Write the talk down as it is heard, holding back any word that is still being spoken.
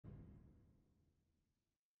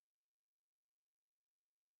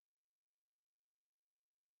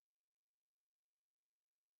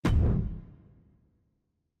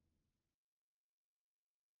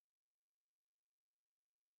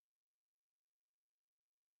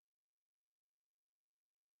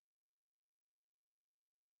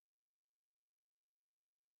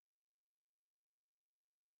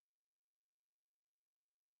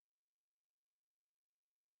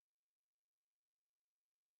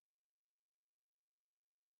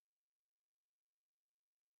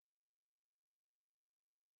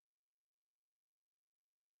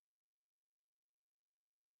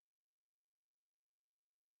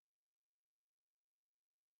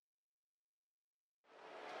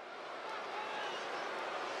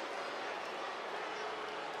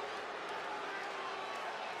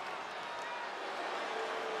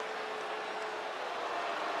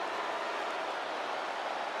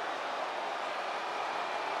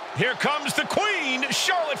Here comes the Queen,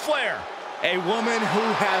 Charlotte Flair. A woman who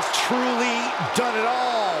has truly done it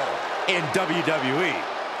all in WWE.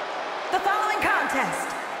 The following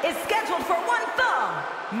contest is scheduled for one fall.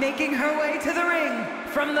 Making her way to the ring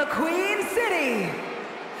from the Queen City,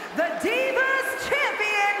 the Divas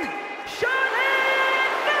Champion,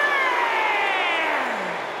 Charlotte Flair!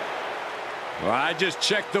 Well, I just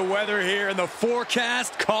checked the weather here, and the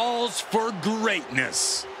forecast calls for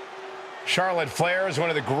greatness. Charlotte Flair is one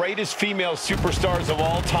of the greatest female superstars of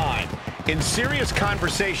all time. In serious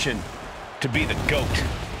conversation to be the GOAT.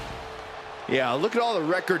 Yeah, look at all the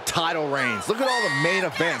record title reigns. Look at all the main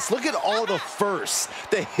events. Look at all the firsts.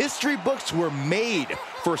 The history books were made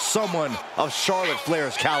for someone of Charlotte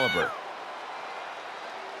Flair's caliber.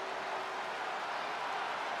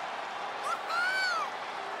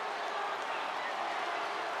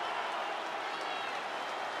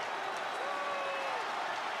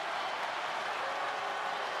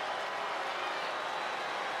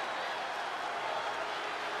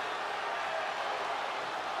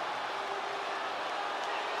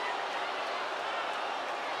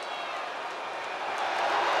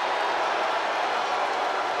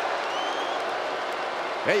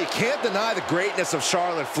 Hey, you can't deny the greatness of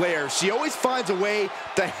Charlotte Flair. She always finds a way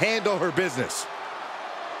to handle her business.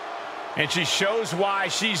 And she shows why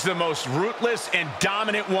she's the most ruthless and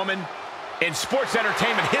dominant woman in sports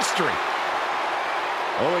entertainment history.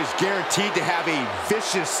 Always guaranteed to have a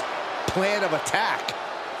vicious plan of attack.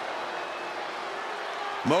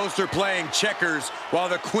 Most are playing checkers, while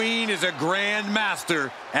the Queen is a grand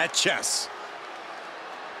master at chess.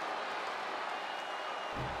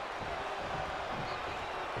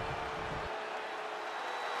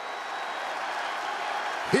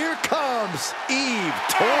 Here comes Eve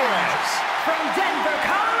Torres. From Denver,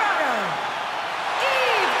 Colorado,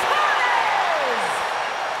 Eve Torres!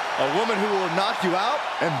 A woman who will knock you out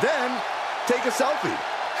and then take a selfie.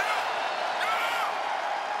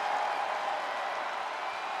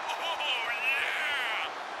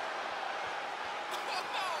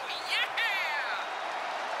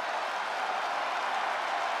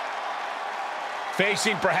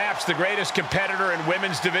 Facing perhaps the greatest competitor in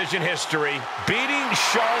women's division history, beating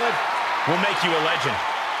Charlotte will make you a legend.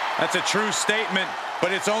 That's a true statement,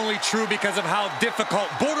 but it's only true because of how difficult,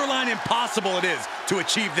 borderline impossible it is to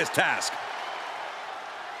achieve this task.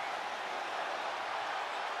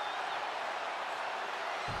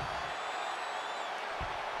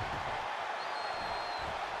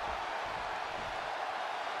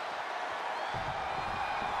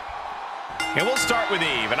 And we'll start with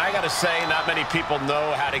Eve, and I gotta say, not many people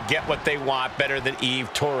know how to get what they want better than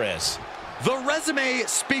Eve Torres. The resume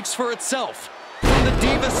speaks for itself. From the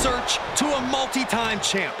Diva search to a multi-time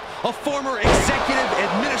champ, a former executive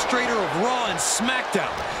administrator of Raw and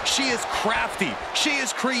SmackDown. She is crafty, she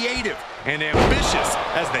is creative, and ambitious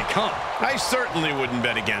as they come. I certainly wouldn't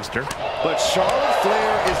bet against her. But Charlotte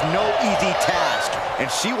Flair is no easy task,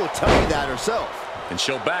 and she will tell you that herself. And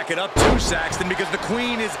she'll back it up too, Saxton, because the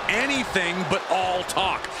Queen is anything but all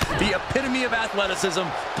talk. The epitome of athleticism,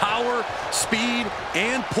 power, speed,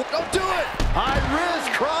 and... Don't do it! High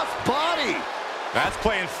risk, cross body. That's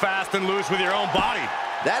playing fast and loose with your own body.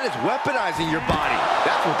 That is weaponizing your body.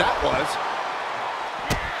 That's what that was.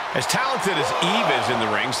 As talented as Eve is in the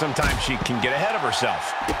ring, sometimes she can get ahead of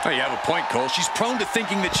herself. Oh, you have a point, Cole. She's prone to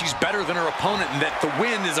thinking that she's better than her opponent and that the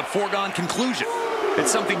win is a foregone conclusion. It's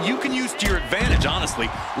something you can use to your advantage, honestly,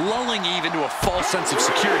 lulling Eve into a false sense of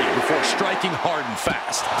security before striking hard and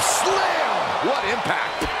fast. Slam! What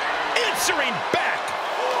impact! Answering back!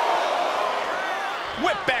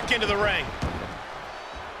 Whip back into the ring.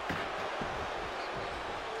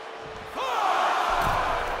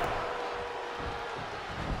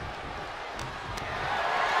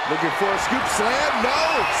 Looking for a scoop slam.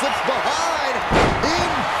 No! Slips behind.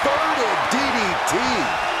 Inverted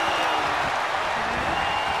DDT.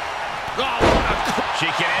 She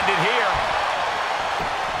can end it here.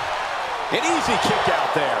 An easy kick out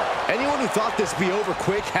there. Anyone who thought this would be over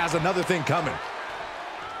quick has another thing coming.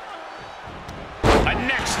 A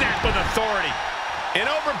neck snap with authority. An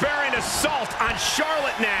overbearing assault on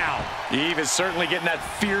Charlotte now. Eve is certainly getting that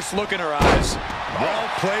fierce look in her eyes.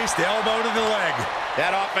 Well-placed elbow to the leg.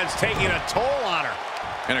 That offense taking a toll on her.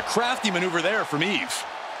 And a crafty maneuver there from Eve.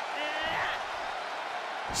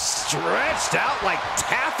 Stretched out like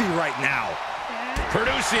taffy right now.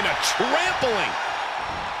 Producing a trampling.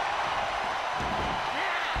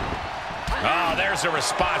 Oh, there's a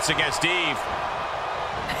response against Eve.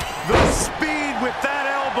 The speed with that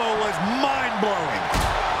elbow was mind-blowing.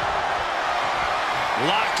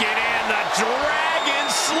 Locking in the Dragon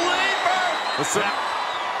Sleeper. What's that?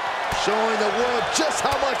 Showing the world just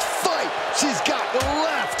how much fight she's got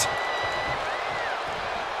left.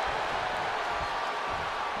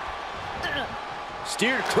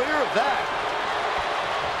 Steered clear of that.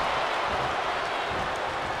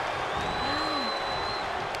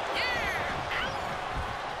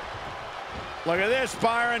 Look at this,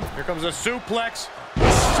 Byron. Here comes a suplex.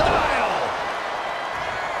 Style!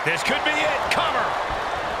 This could be it. Cover.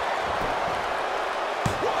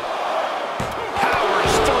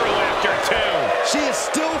 Powers through after two. She is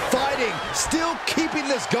still fighting, still keeping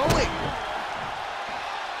this going.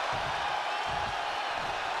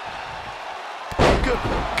 Good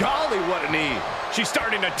golly, what a knee. She's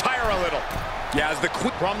starting to tire a little. Yeah, as the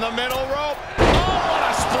queen from the middle rope. Oh, what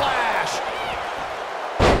a splash.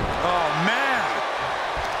 Oh, man.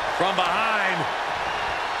 From behind.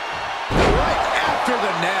 Right after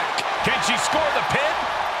the neck. Can she score the pin?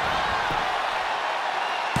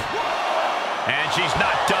 And she's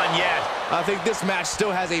not done yet. I think this match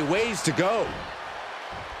still has a ways to go.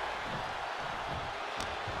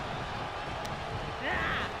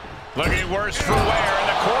 Looking worse for wear in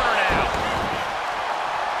the corner now.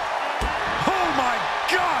 Oh, my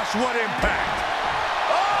gosh, what impact.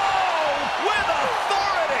 Oh, with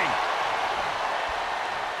authority.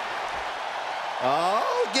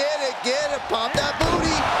 Oh, get it, pop that booty.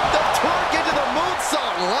 The twerk into the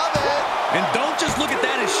moonsault, love it. And don't just look at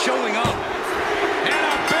that as showing up. And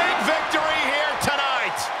a big victory here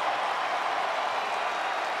tonight.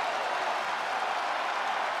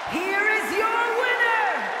 Here is your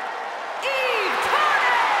winner,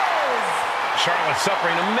 Charlotte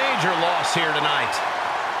suffering a major loss here tonight.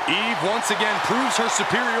 Eve once again proves her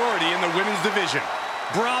superiority in the women's division.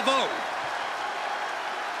 Bravo!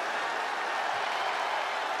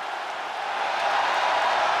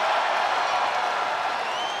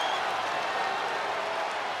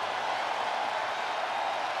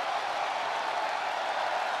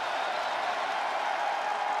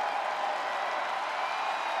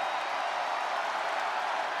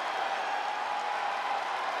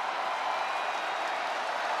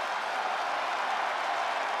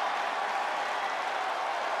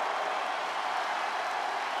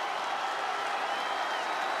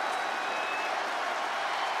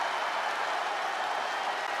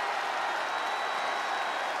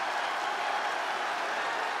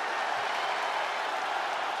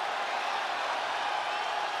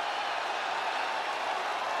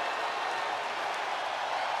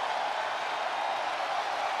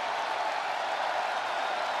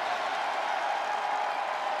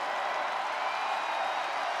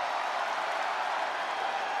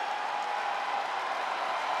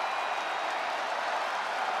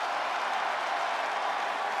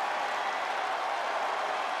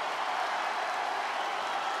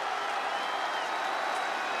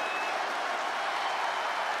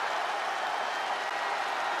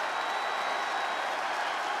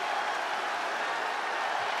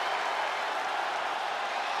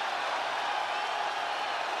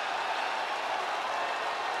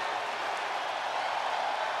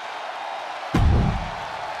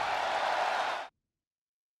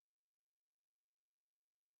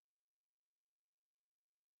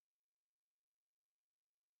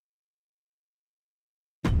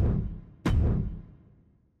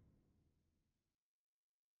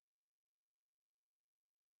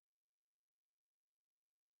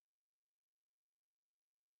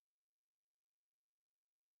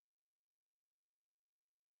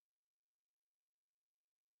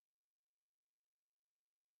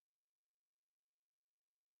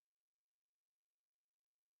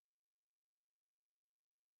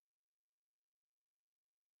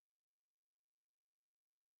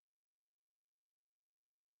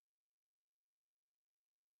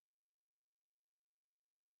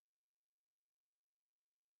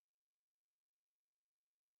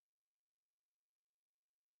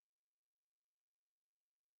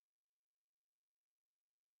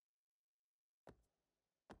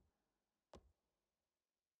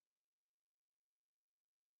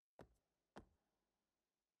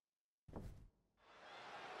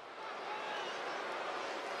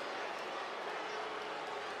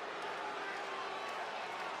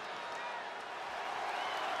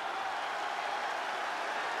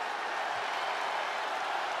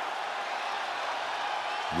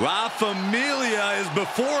 La Familia is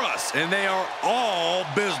before us, and they are all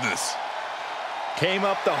business. Came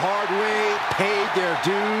up the hard way, paid their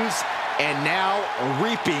dues, and now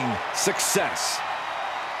reaping success.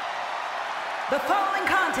 The following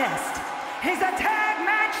contest is a tag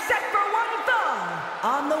match set for one fall.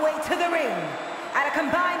 On the way to the ring, at a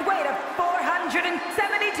combined weight of 472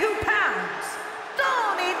 pounds,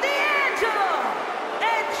 Tony D'Angelo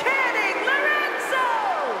and Champ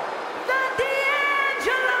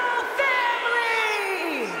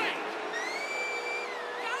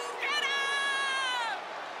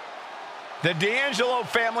The D'Angelo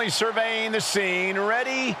family surveying the scene,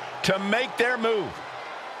 ready to make their move.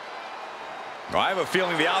 I have a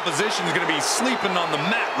feeling the opposition is going to be sleeping on the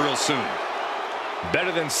mat real soon.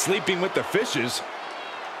 Better than sleeping with the fishes.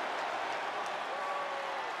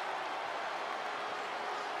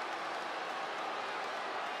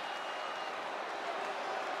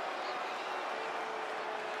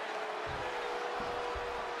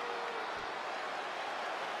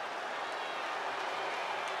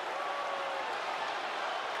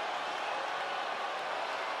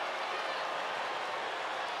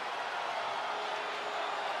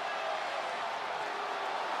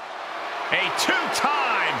 A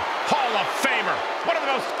two-time Hall of Famer, one of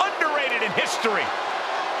the most underrated in history.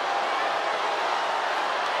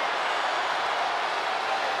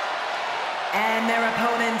 And their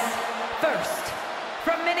opponents, first,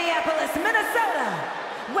 from Minneapolis, Minnesota,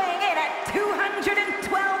 weighing in at 212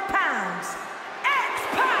 pounds,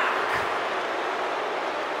 X-Pac!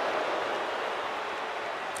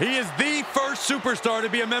 He is the first superstar to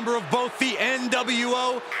be a member of both the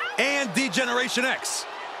NWO and D-Generation X.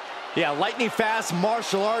 Yeah, lightning fast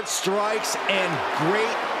martial arts strikes and great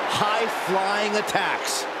high-flying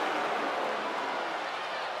attacks.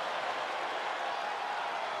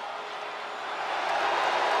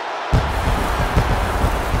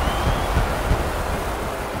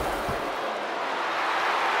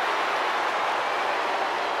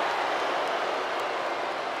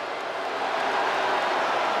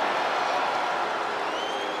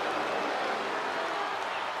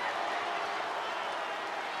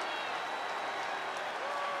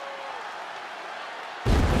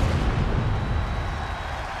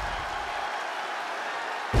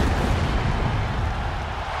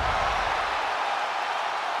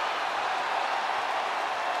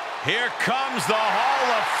 Here comes the Hall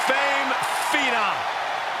of Fame Phenom.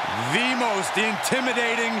 The most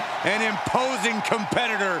intimidating and imposing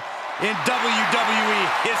competitor in WWE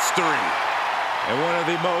history. And one of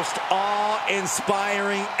the most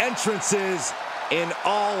awe-inspiring entrances in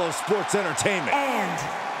all of sports entertainment. And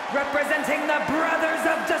representing the Brothers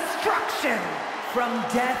of Destruction from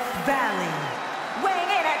Death Valley,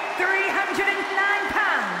 weighing in at 309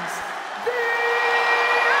 pounds, The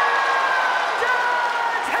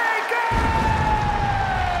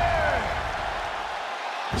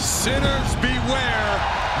Sinners beware,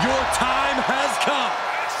 your time has come.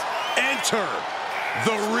 Enter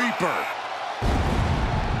the Reaper.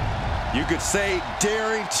 You could say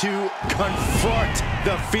daring to confront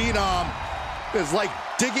the Phenom is like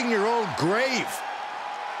digging your own grave.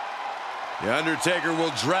 The Undertaker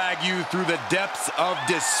will drag you through the depths of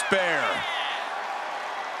despair.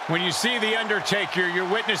 When you see The Undertaker, you're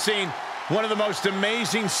witnessing one of the most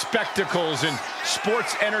amazing spectacles in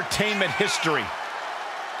sports entertainment history.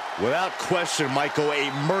 Without question, Michael,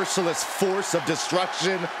 a merciless force of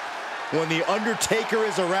destruction. When The Undertaker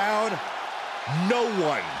is around, no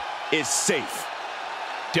one is safe.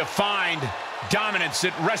 Defined dominance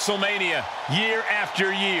at WrestleMania year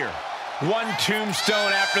after year. One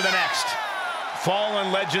tombstone after the next.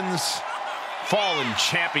 Fallen legends, fallen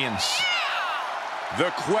champions.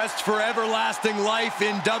 The quest for everlasting life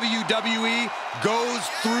in WWE goes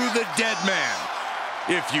through the dead man,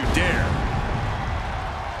 if you dare.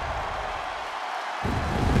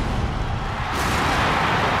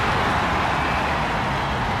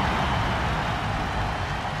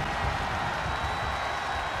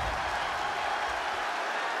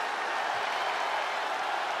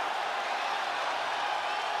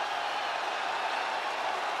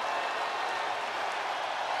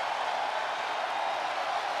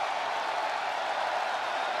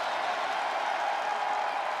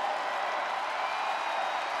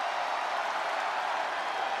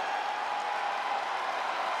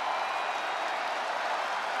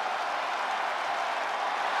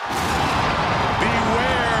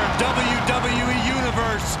 WWE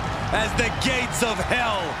Universe, as the gates of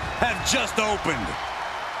hell have just opened.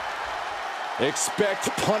 Expect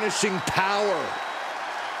punishing power,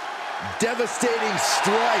 devastating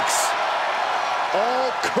strikes,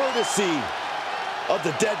 all courtesy of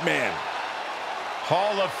the dead man.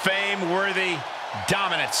 Hall of Fame worthy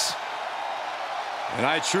dominance. And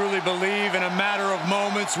I truly believe in a matter of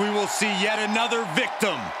moments we will see yet another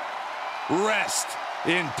victim rest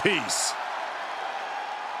in peace.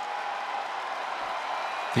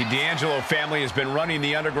 The D'Angelo family has been running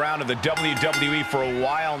the underground of the WWE for a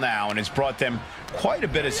while now and has brought them quite a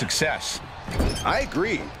bit of success. I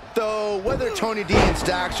agree. Though whether Tony D and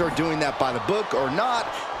Stacks are doing that by the book or not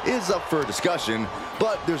is up for discussion,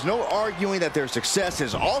 but there's no arguing that their success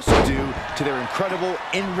is also due to their incredible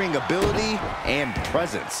in-ring ability and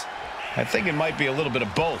presence. I think it might be a little bit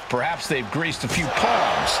of both. Perhaps they've greased a few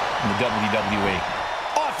palms in the WWE.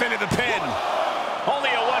 Off into the pin. Only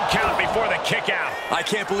a 1 count before the kick out. I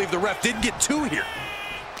can't believe the ref didn't get 2 here.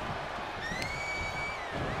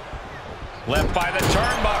 Left by the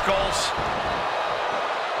turnbuckles.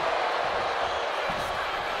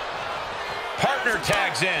 Partner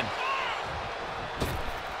tags in.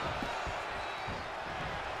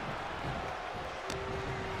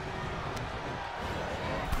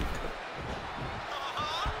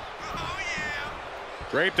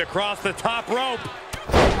 Draped across the top rope.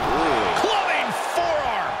 Clubbing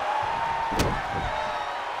forearm.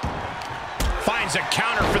 Finds a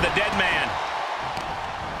counter for the dead man.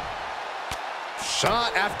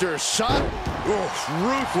 Shot after shot. Oof,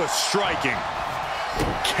 ruthless striking.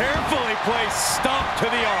 Carefully placed stomp to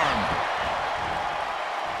the arm.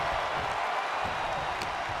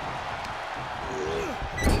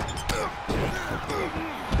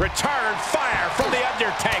 Return fire from the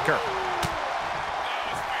Undertaker.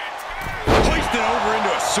 Hoisted over into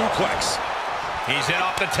a suplex. He's in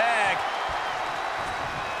off the tag.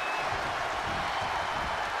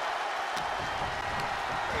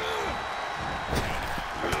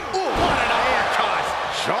 Ooh, what an uppercut.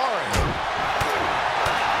 Jarring.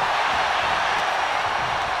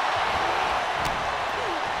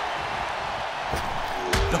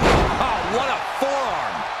 Oh, what a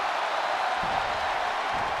forearm.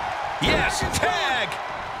 Yes, tag.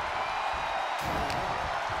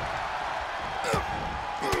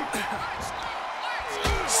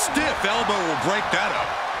 Stiff elbow will break that up.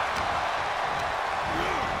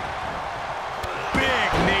 Big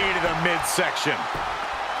knee to the midsection.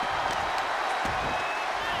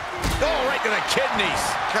 Oh, right to the kidneys.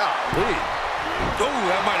 Golly. Oh,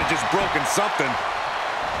 that might have just broken something.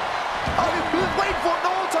 Oh, he was waiting for it the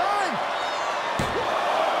whole time.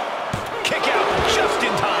 Kick out just in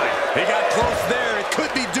time. He got close there. It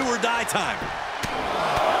could be do or die time.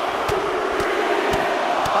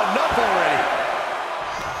 Enough already.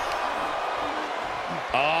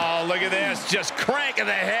 Oh, look at this. Just cranking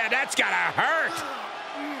the head. That's gotta hurt.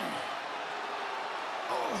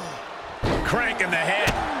 Cranking the head.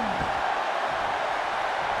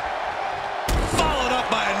 Followed up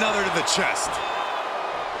by another to the chest.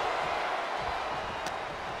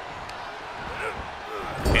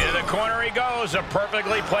 Into the corner he goes. A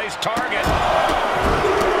perfectly placed target.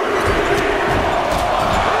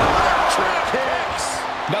 Trick kicks.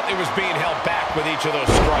 Nothing was being held back with each of those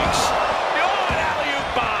strikes. Oh, an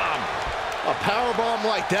alley-oop bomb. A powerbomb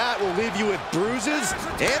like that will leave you with bruises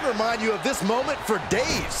and remind you of this moment for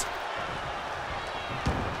days.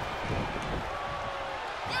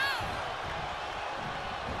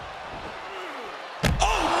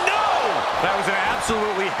 Oh, no! That was an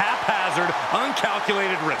absolutely haphazard,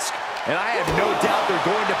 uncalculated risk. And I have no doubt they're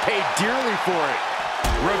going to pay dearly for it.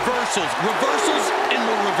 Reversals, reversals, and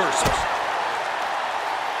more reversals.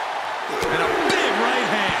 And a big right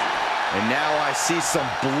hand. And now I see some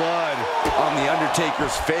blood on the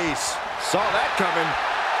Undertaker's face. Saw that coming.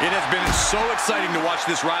 It has been so exciting to watch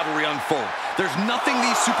this rivalry unfold. There's nothing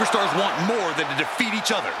these superstars want more than to defeat each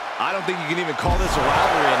other. I don't think you can even call this a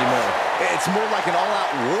rivalry anymore. It's more like an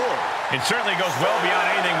all-out war. It certainly goes well beyond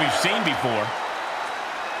anything we've seen before.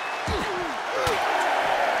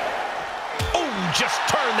 Oh, just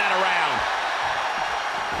turn that around.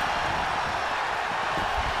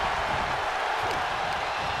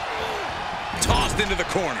 Tossed into the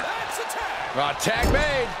corner. Tag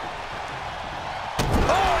made.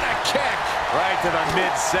 Oh, and a kick. Right to the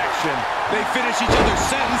midsection. They finish each other's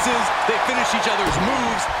sentences. They finish each other's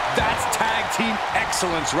moves. That's tag team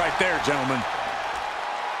excellence right there, gentlemen.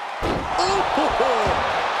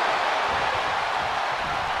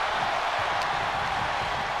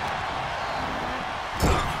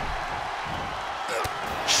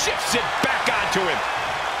 Shifts it back onto him.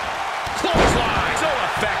 Clothesline. So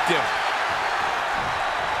effective.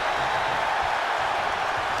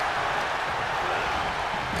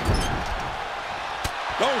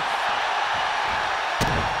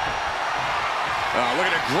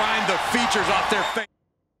 Looking to grind the features off their face.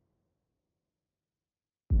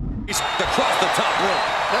 Across the top rope.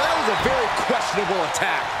 Now that was a very questionable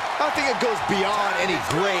attack. I think it goes beyond any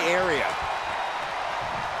gray area.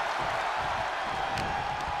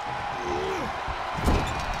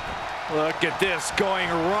 Look at this, going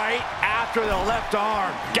right after the left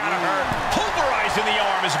arm. Gotta hurt. Pulverizing the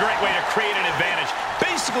arm is a great way to create an advantage.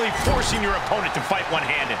 Basically forcing your opponent to fight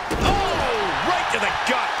one-handed. Oh, right to the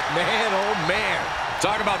gut. Man, oh man.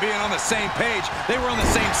 Talk about being on the same page. They were on the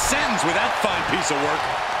same sentence with that fine piece of work.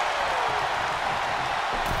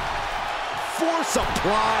 force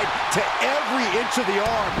applied to every inch of the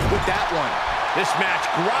arm with that one. This match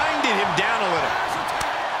grinded him down a little.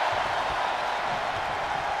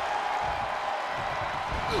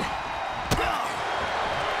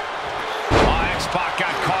 X-Pac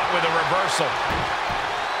got caught with a reversal.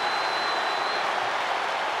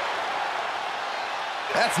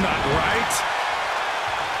 That's not right.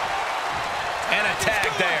 And a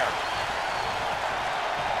tag there.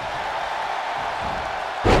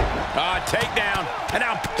 Takedown. And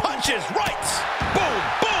now punches, rights. Boom,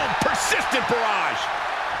 boom, persistent barrage.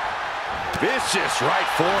 Vicious right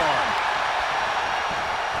forearm.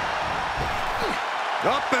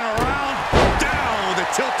 Up and around, down with a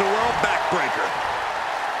tilt-a-whirl backbreaker.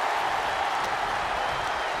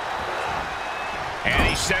 And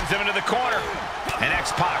he sends him into the corner. And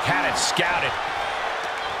X-Pac had it scouted.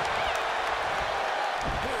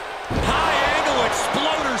 High angle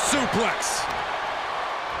exploder suplex.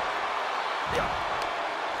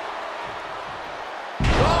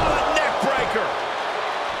 Oh, neck breaker.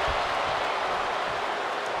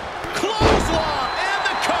 Clothesline and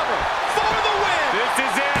the cover for the win. This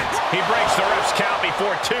is it. He breaks the ref's count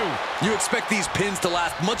before 2. You expect these pins to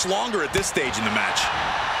last much longer at this stage in the match.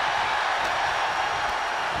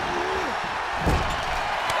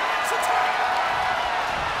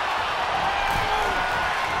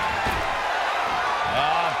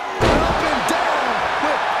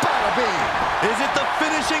 Is it the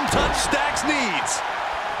finishing touch Stacks needs?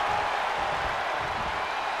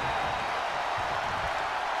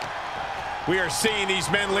 We are seeing these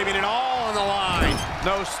men leaving it all on the line.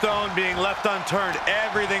 No stone being left unturned.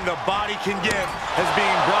 Everything the body can give is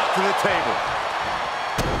being brought to the table.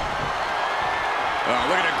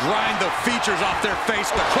 Looking to grind the features off their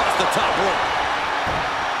face across the top rope.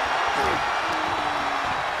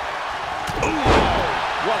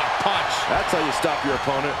 What a punch. That's how you stop your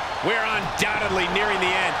opponent. We're undoubtedly nearing the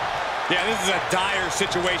end. Yeah, this is a dire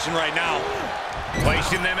situation right now.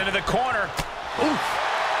 Placing them into the corner. Oof.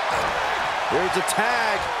 Here's a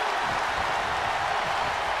tag.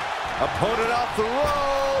 Opponent off the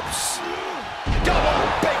ropes. Double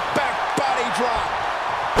big back body drop.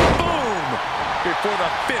 Boom. Before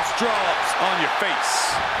the fist drops on your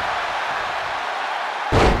face.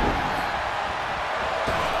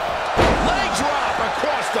 Leg drop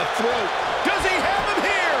across the throat. Does he have him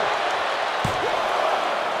here?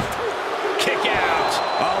 Kick out.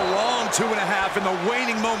 A long 2.5 in the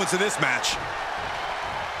waning moments of this match.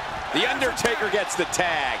 The Undertaker gets the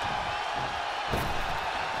tag.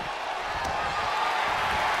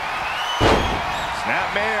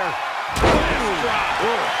 Snapmare.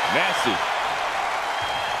 Nasty.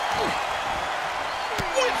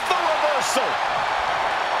 With the reversal.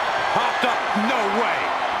 Popped up. No way.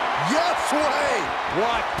 Yes way.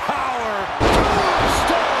 What power.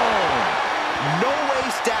 Tombstone. No way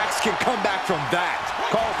Stacks can come back from that.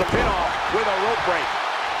 Calls the pin off with a rope break.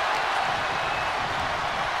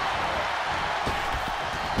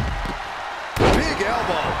 Big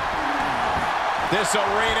elbow. This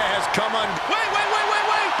arena has come on. Wait.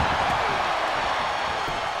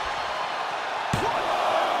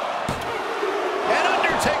 And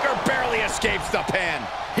Undertaker barely escapes the pin.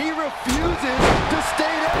 He refuses to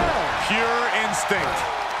stay down. Pure instinct.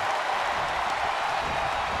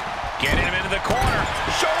 Getting him into the corner.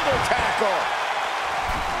 Shoulder tackle.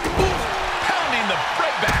 Ooh, pounding the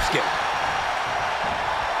breadbasket.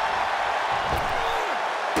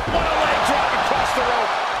 What a leg drop across the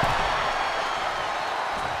rope.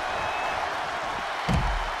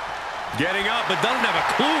 Getting up, but doesn't have a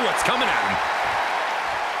clue what's coming at him.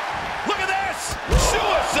 Look at this.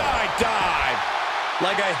 Suicide dive.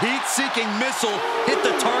 Like a heat-seeking missile, hit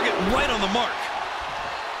the target right on the mark.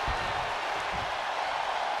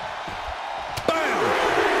 Bam.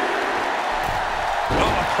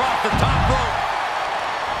 Oh, across the top rope.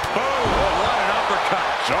 Boom. What an uppercut.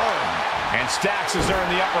 Jarring. And Stacks has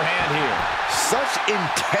earned the upper hand here. Such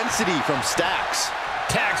intensity from Stacks.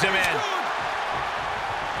 Tags him in.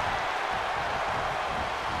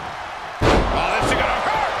 Oh, this is gonna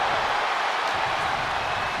hurt.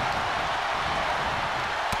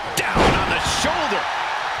 Down on the shoulder.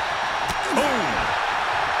 Boom.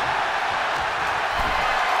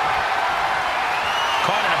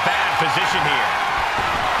 Caught in a bad position here.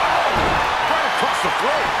 Right across the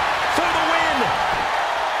throat. For the win.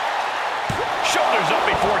 Shoulders up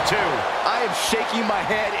before 2. I am shaking my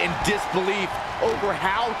head in disbelief over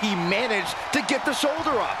how he managed to get the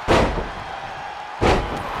shoulder up.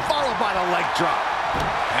 Followed by the leg drop.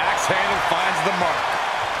 Axe handle finds the mark.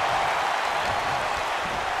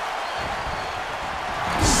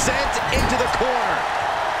 Sent into the corner.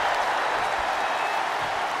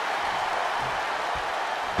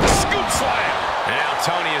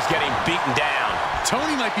 beaten down.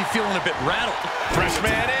 Tony might be feeling a bit rattled. Fresh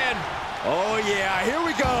man in. Oh, yeah, here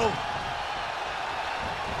we go.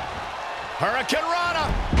 Hurricane Rana.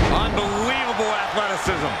 Unbelievable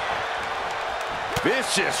athleticism.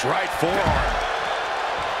 Vicious right forearm.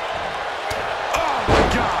 Oh, my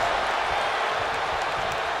God.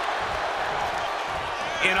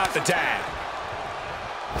 In off the tag.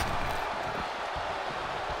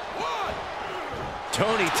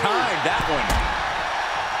 Tony timed that one.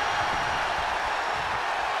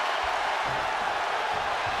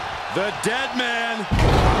 The dead man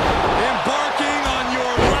embarking on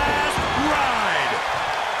your last ride.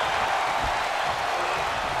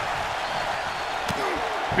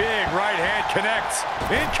 Big right hand connects.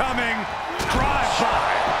 Incoming.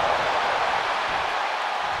 Drive-by.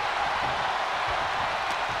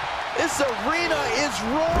 This arena is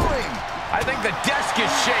roaring. I think the desk is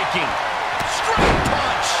shaking. Straight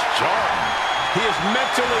punch. Jordan. He is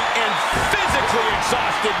mentally and physically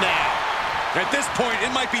exhausted now. At this point,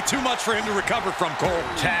 it might be too much for him to recover from, Cole.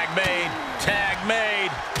 Tag made. Tag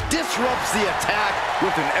made. Disrupts the attack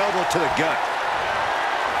with an elbow to the gut.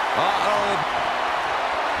 Uh-oh.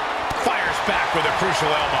 Fires back with a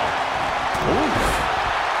crucial elbow. Oof.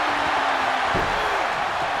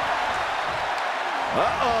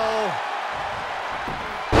 Uh-oh.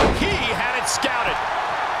 He had it scouted.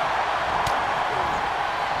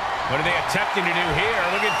 What are they attempting to do here?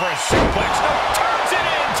 Looking for a suplex. No, turns it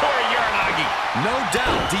into a Uranagi. No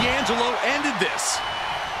doubt, D'Angelo ended this.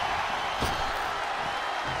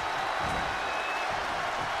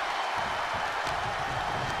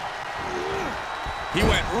 He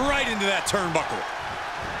went right into that turnbuckle.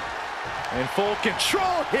 In full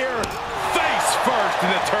control here. Face first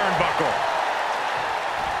in the turnbuckle.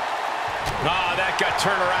 Ah, that got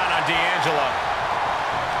turned around on D'Angelo.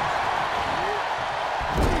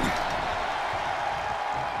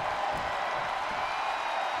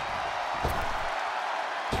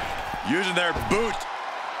 Using their boot.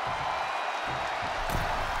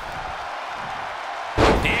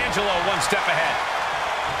 D'Angelo one step ahead.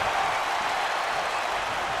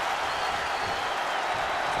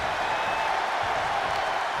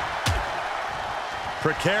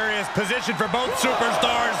 Precarious position for both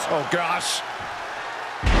superstars. Oh, gosh.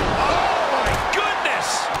 Oh, my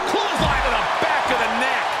goodness. Clothesline to the back of the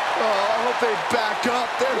neck. Oh, I hope they back up.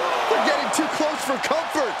 They're getting too close for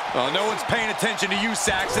comfort. Oh, no one's paying attention to you,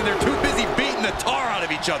 Saxton. They're too busy beating the tar out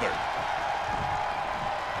of each other.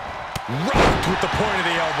 Rocked with the point of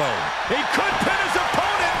the elbow. He could pin his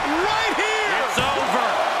opponent right here. It's over.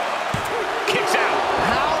 Kicks out.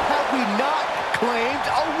 How have we not claimed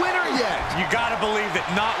a winner yet? You gotta believe that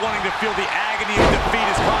not wanting to feel the agony of defeat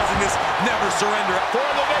is causing this never surrender. For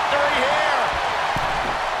the victory here.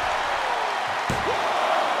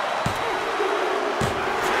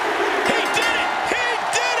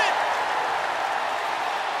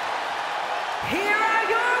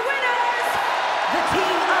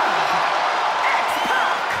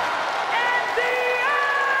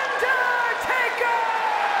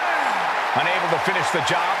 Unable to finish the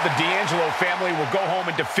job, the D'Angelo family will go home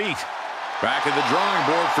in defeat. Back at the drawing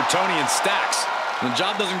board for Tony and Stax. When the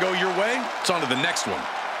job doesn't go your way, it's on to the next one.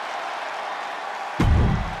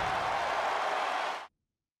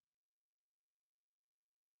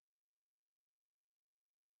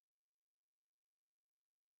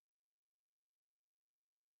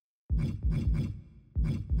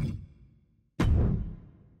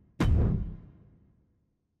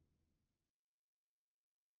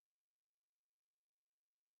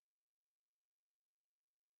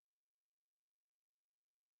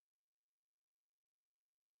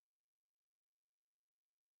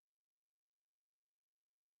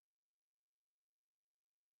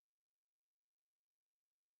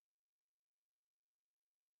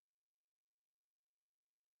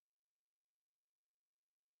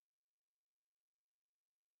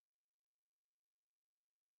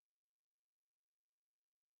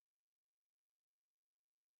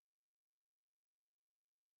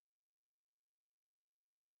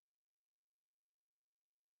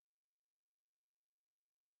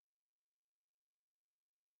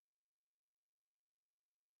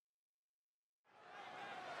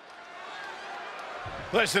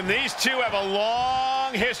 Listen, these two have a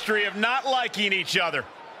long history of not liking each other.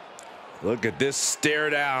 Look at this stare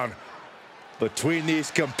down between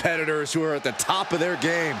these competitors who are at the top of their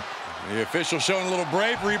game. The official showing a little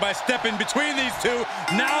bravery by stepping between these two.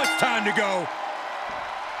 Now it's time to go.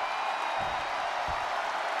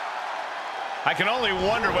 I can only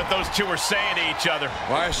wonder what those two are saying to each other.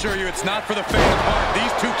 Well, I assure you it's not for the faint of heart.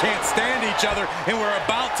 These two can't stand each other, and we're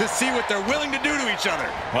about to see what they're willing to do to each other.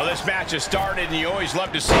 Well, this match has started, and you always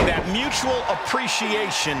love to see that mutual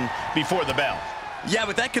appreciation before the bell. Yeah,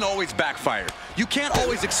 but that can always backfire. You can't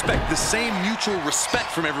always expect the same mutual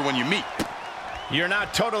respect from everyone you meet. You're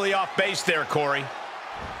not totally off base there, Corey.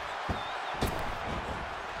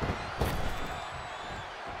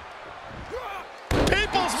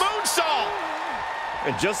 People's moonsault!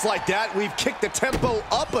 And just like that, we've kicked the tempo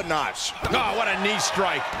up a notch. Oh, what a knee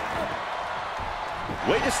strike.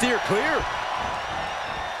 Way to steer clear.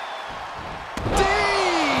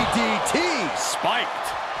 DDT spiked.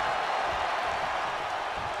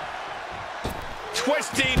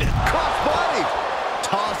 Twisting. Crossbody.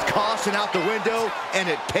 Tossed caution out the window, and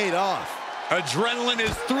it paid off. Adrenaline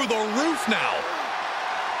is through the roof now.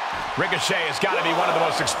 Ricochet has got to be one of the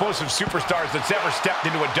most explosive superstars that's ever stepped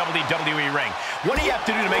into a WWE ring. What do you have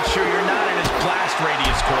to do to make sure you're not in his blast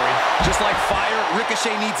radius, Corey? Just like fire,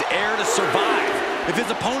 Ricochet needs air to survive. If his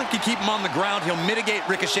opponent can keep him on the ground, he'll mitigate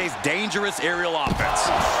Ricochet's dangerous aerial offense.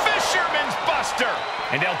 Fisherman's Buster!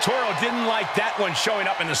 And El Toro didn't like that one showing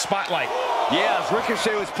up in the spotlight. Yeah, as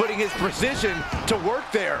Ricochet was putting his precision to work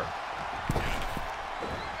there.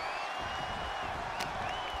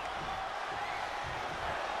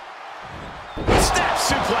 Snap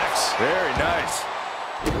suplex. Very nice.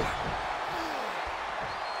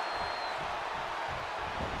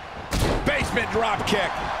 Basement drop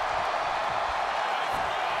kick.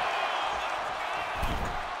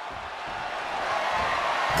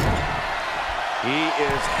 He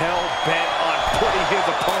is hell-bent on putting his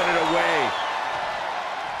opponent away.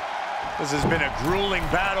 This has been a grueling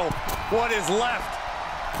battle. What is left?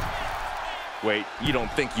 Wait, you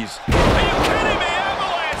don't think he's... Are you kidding me?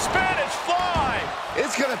 Avalanche Spanish fly!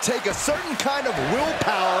 It's gonna take a certain kind of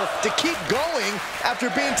willpower to keep going after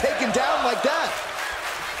being taken down like that.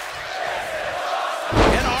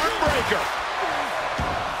 An arm breaker.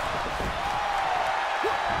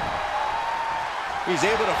 He's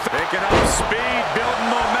able to... Picking up speed, building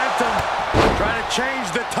momentum. Trying to change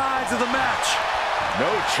the tides of the match. No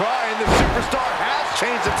trying. The superstar has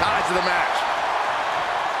changed the tides of the match.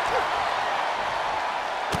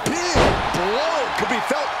 Big blow could be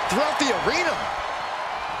felt throughout the arena.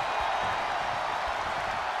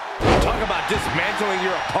 Talk about dismantling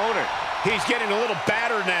your opponent. He's getting a little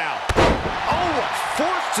battered now. Oh, what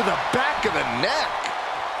force to the back of the neck.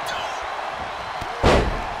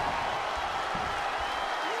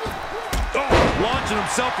 Oh, launching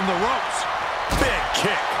himself from the ropes. Big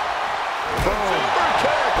kick. Boom. Super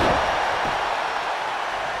kick.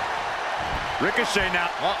 Ricochet now.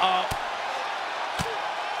 Uh-oh.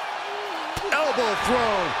 Elbow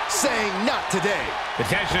thrown, saying not today. The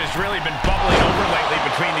tension has really been bubbling over lately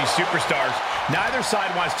between these superstars. Neither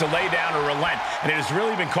side wants to lay down or relent, and it has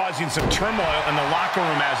really been causing some turmoil in the locker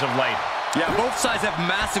room as of late. Yeah, both sides have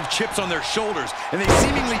massive chips on their shoulders, and they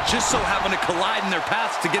seemingly just so happen to collide in their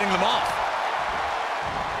paths to getting them off.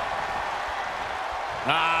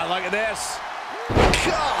 Ah, look at this.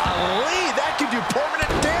 Golly, that could do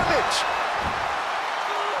permanent damage.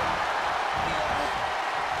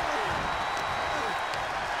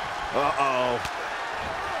 Uh-oh.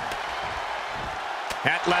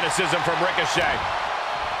 Athleticism from Ricochet.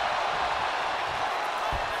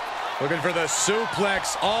 Looking for the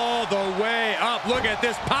suplex all the way up. Look at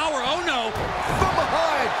this power. Oh, no. From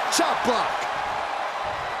behind, chop block.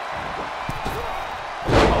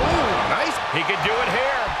 Oh, nice. He could do it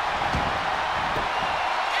here.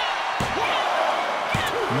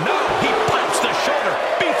 No, he punched the shoulder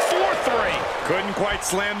before 3. Couldn't quite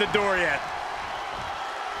slam the door yet.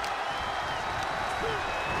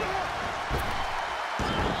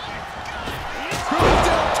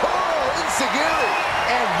 Del Toro insecure,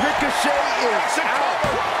 and Ricochet is out.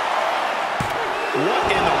 What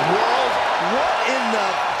in the world?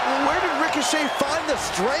 Where did Ricochet find the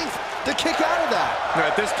strength to kick out of that?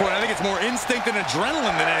 At this point, I think it's more instinct and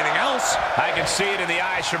adrenaline than anything else. I can see it in the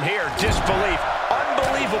eyes from here. Disbelief.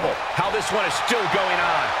 Unbelievable how this one is still going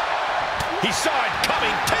on. He saw it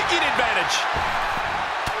coming, taking advantage.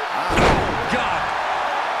 Oh, God.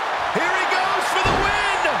 Here he goes for the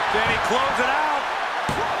win. Then he closes it out.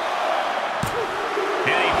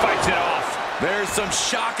 And he fights it off. There's some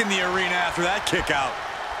shock in the arena after that kick out.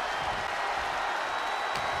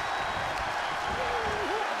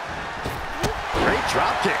 Great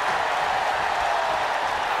drop kick.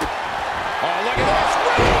 Oh, look at this.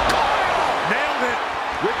 Nailed it.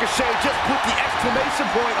 Ricochet just put the exclamation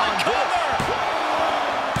point on Cover.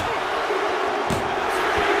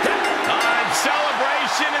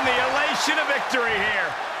 Celebration and the elation of victory here.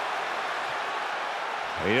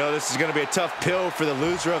 You know, this is going to be a tough pill for the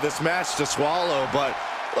loser of this match to swallow, but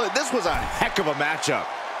Look, this was a heck of a matchup.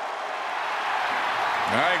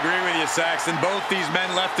 I agree with you, Saxton. Both these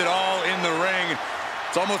men left it all in the ring.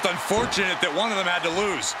 It's almost unfortunate that one of them had to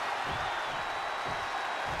lose.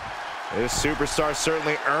 This superstar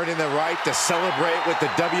certainly earning the right to celebrate with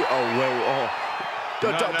the W. Oh, whoa, oh.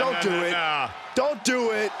 Don't do it. Don't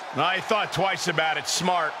do it. I thought twice about it.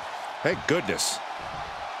 Smart. Thank goodness.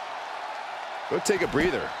 Go take a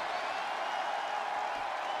breather.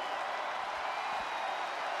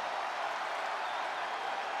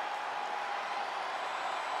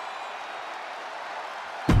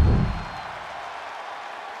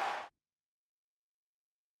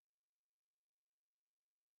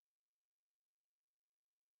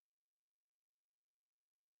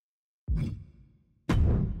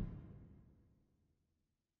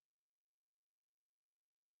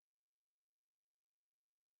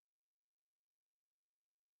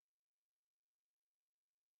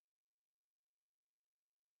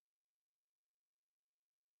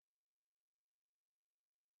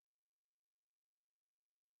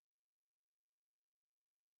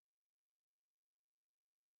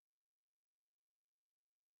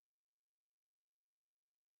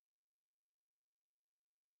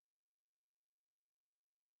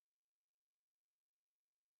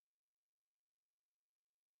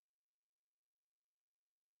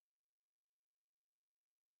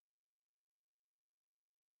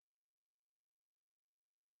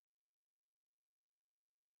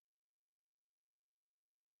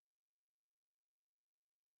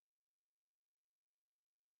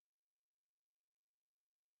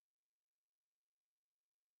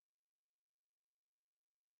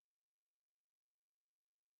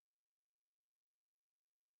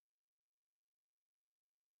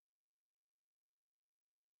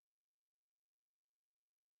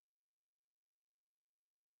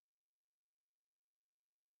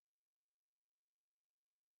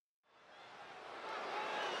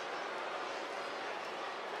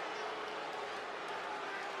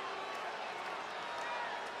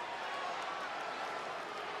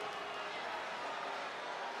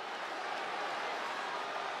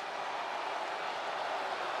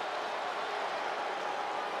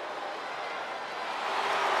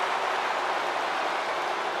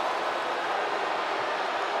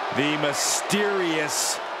 The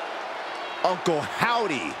mysterious Uncle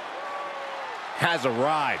Howdy has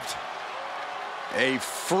arrived. A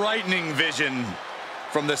frightening vision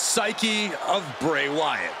from the psyche of Bray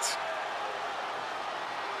Wyatt.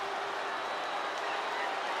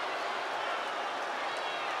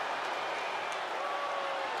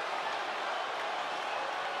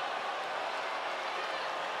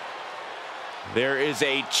 There is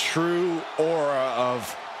a true aura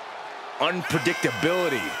of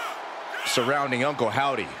unpredictability surrounding Uncle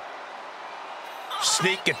Howdy.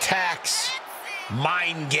 Sneak attacks,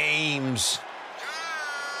 mind games.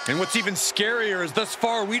 And what's even scarier is thus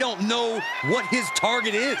far we don't know what his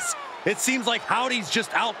target is. It seems like Howdy's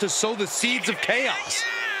just out to sow the seeds of chaos.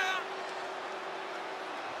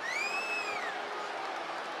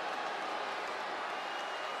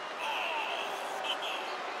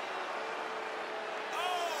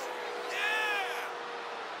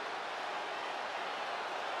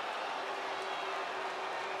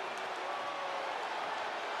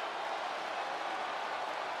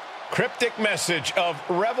 Cryptic message of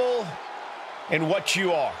revel in what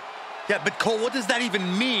you are. Yeah, but Cole, what does that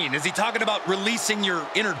even mean? Is he talking about releasing your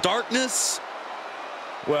inner darkness?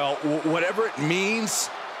 Well, whatever it means,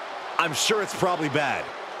 I'm sure it's probably bad.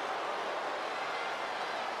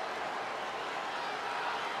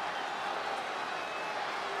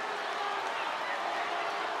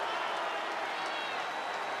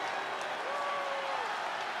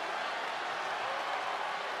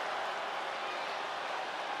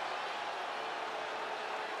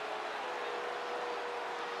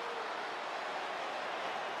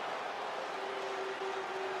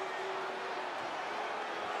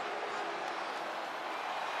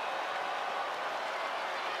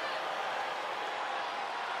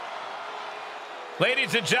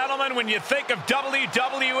 Ladies and gentlemen, when you think of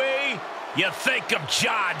WWE, you think of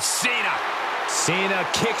John Cena. Cena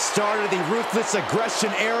kick-started the Ruthless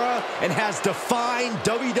Aggression era and has defined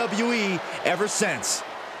WWE ever since.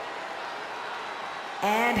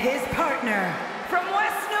 And his partner from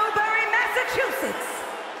West Newbury, Massachusetts,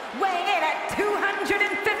 weighing in at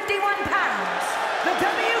 251 pounds, the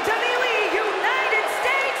WWE United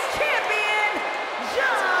States Champion,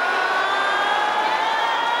 John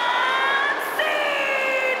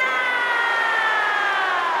Cena!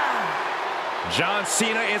 John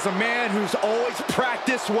Cena is a man who's always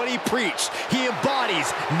practiced what he preached. He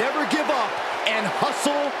embodies never give up, and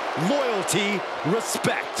hustle, loyalty,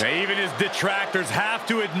 respect. Even his detractors have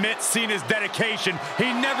to admit Cena's dedication.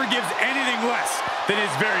 He never gives anything less than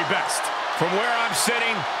his very best. From where I'm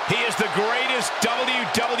sitting, he is the greatest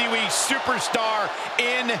WWE superstar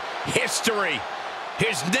in history.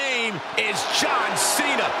 His name is John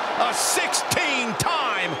Cena, a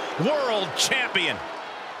 16-time world champion.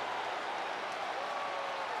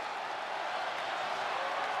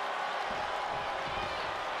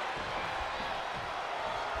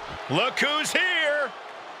 Look who's here.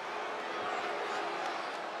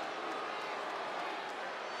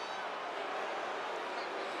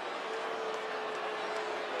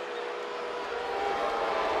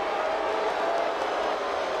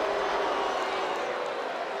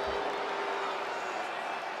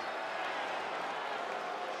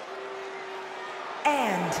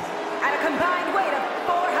 And at a combined weight of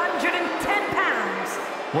 410 pounds,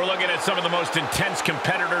 we're looking at some of the most intense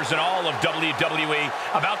competitors in all of WWE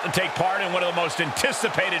about to take part in one of the most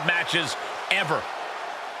anticipated matches ever.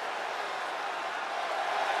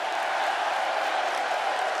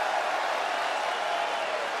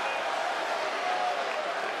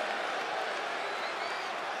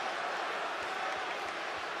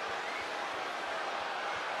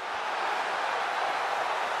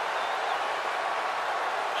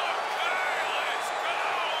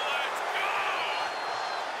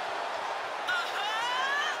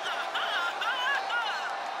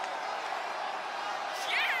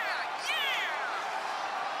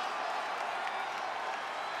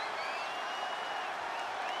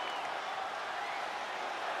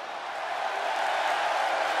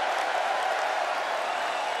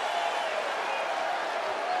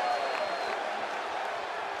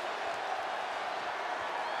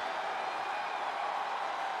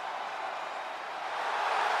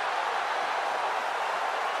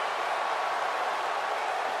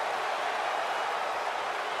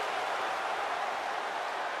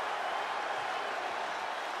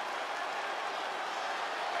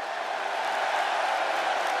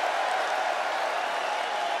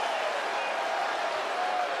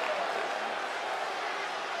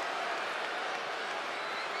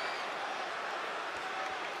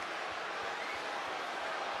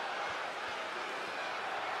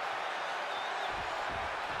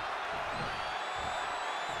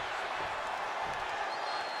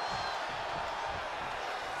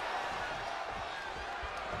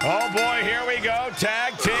 Oh boy, here we go.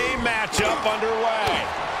 Tag team matchup underway.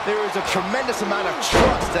 There is a tremendous amount of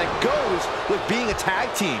trust that goes with being a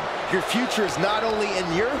tag team. Your future is not only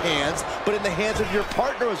in your hands, but in the hands of your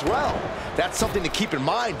partner as well. That's something to keep in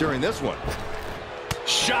mind during this one.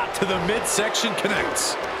 Shot to the midsection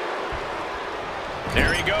connects.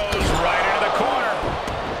 There he goes, right into the corner.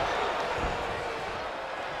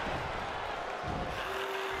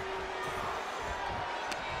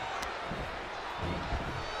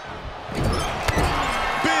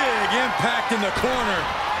 Impact in the corner.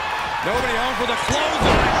 Nobody home for the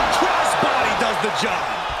clothesline. Crossbody does the job.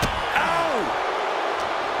 Ow!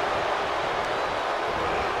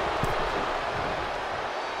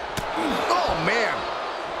 Oh, man.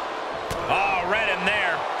 Oh, right in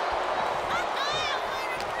there.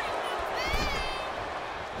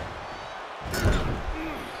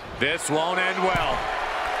 This won't end well.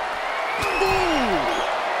 Ooh.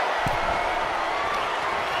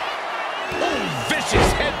 Oh,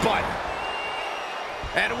 vicious headbutt.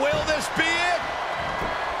 And will this be it?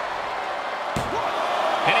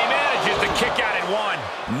 And he manages to kick out at one.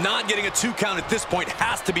 Not getting a 2 count at this point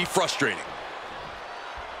has to be frustrating.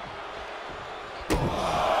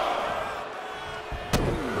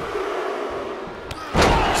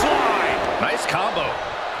 Slide. Nice combo.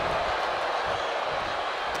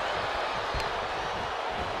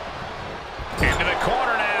 Into the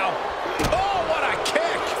corner now. Oh, what a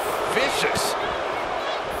kick. Vicious.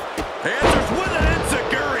 Answers with an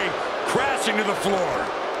enziguri, crashing to the floor.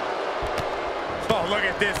 Oh, look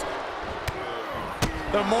at this.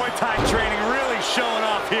 The Muay Thai training really showing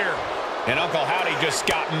off here. And Uncle Howdy just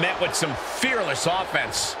got met with some fearless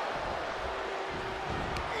offense.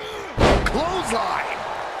 Clothesline.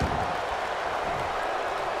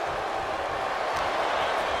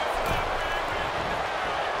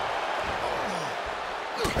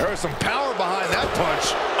 There was some power behind that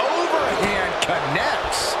punch. Overhand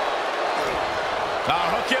connects.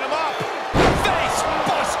 Hooking him up. Face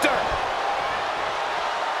buster.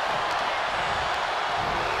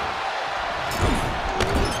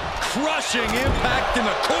 Crushing impact in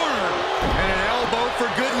the corner. And an elbow for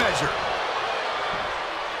good measure.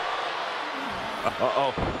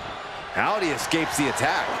 Uh-oh. Howdy escapes the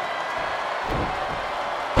attack.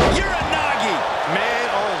 Uranagi. Man,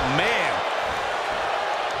 oh man.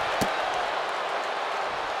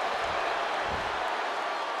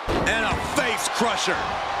 crusher.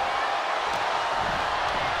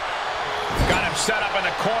 Got him set up in the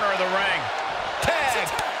corner of the ring. Tag.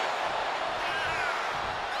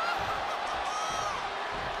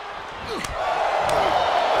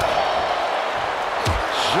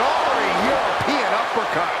 Jarring European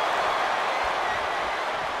uppercut.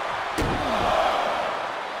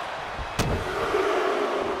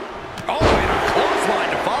 Oh, and a clothesline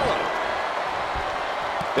to follow.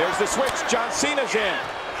 There's the switch. John Cena's in.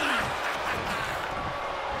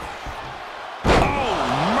 Oh,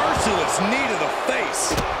 merciless knee to the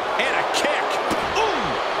face. And a kick. Ooh.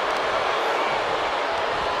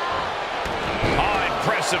 Oh,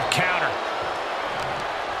 impressive counter.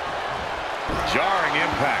 Jarring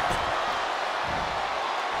impact.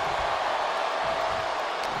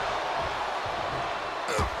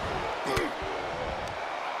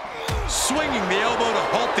 Swinging the elbow to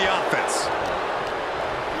halt the offense.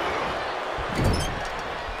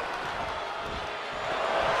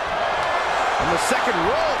 On the second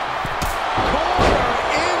rope. Corner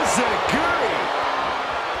enziguri.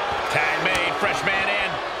 Tag made, fresh man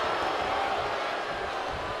in.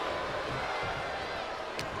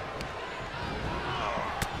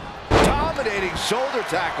 Dominating shoulder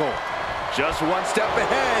tackle. Just one step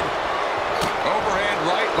ahead. Overhand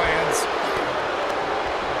right lands.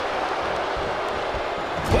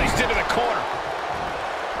 Placed into the corner.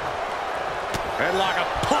 Headlock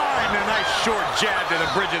applied and a nice short jab to the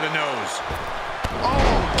bridge of the nose.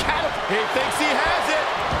 Oh, catapult. He thinks he has it.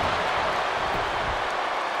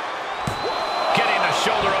 Getting the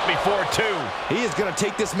shoulder up before two. He is going to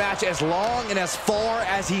take this match as long and as far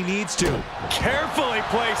as he needs to. Carefully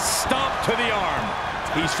placed stomp to the arm.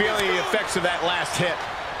 He's feeling the effects of that last hit.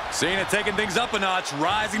 Cena taking things up a notch,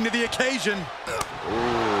 rising to the occasion.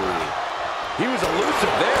 Ooh. He was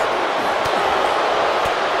elusive there.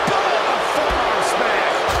 Forearm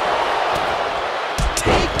smash.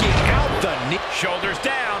 Taking out the knee. Shoulders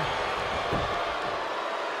down.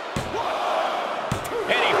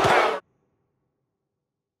 And he powers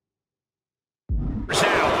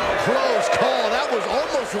out. Close call. That was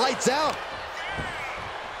almost lights out.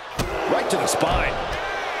 Right to the spine.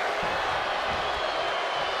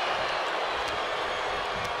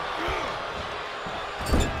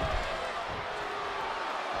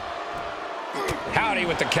 Howdy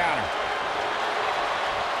with the counter.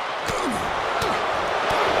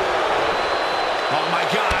 Oh my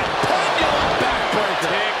God. Pendulum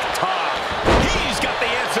backbreaker. Tick-tock. He's got the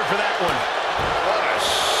answer for that one. What a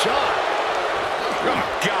shot. Oh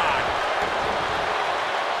God.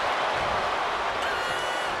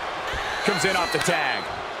 Comes in off the tag.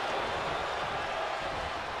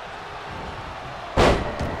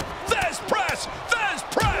 Thesz press! Thesz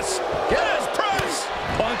press! Thesz press!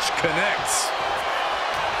 Punch connects.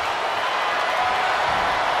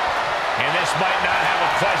 And this might not have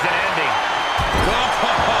a pleasant ending.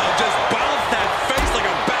 Oh, just bounced that face like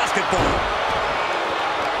a basketball.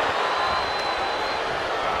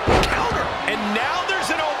 Counter! And now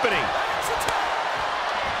there's an opening.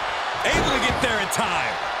 Able to get there in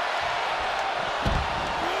time.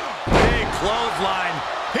 Big clothesline.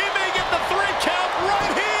 He may get the 3 count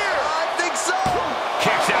right here. I think so.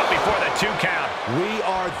 Kicks out before the 2 count. We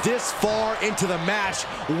are this far into the match.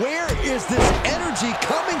 Where is this energy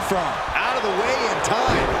coming from? Out of the way in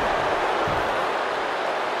time.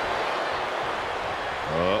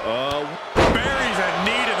 Buries a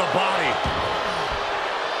knee to the body.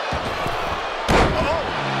 Oh,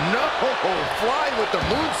 no. Flying with the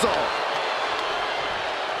moonsault.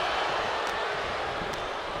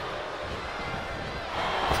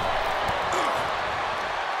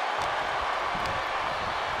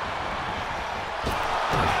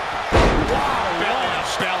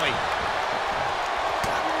 Belly.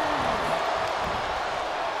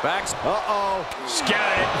 Backs. Uh-oh.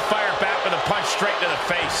 Scouted it and fired back with a punch straight to the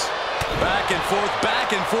face. Back and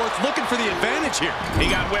forth, looking for the advantage here. He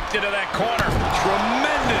got whipped into that corner.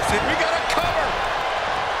 Tremendous. We got a cover.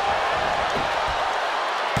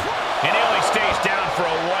 And he only stays down for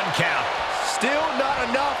a 1 count. Still not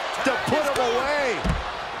enough to put him away.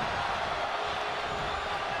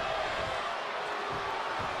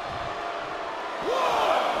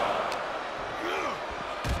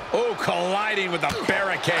 Oh, colliding with the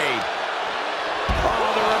barricade.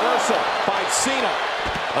 Oh, the reversal by Cena.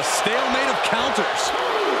 A stalemate of counters.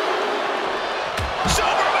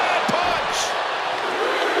 Superman punch!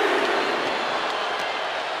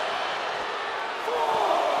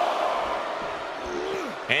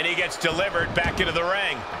 And he gets delivered back into the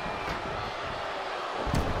ring.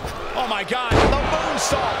 Oh my God, the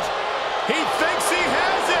moonsault! He thinks he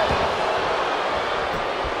has it!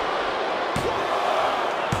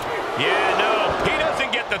 Yeah, no,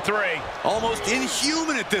 the 3. Almost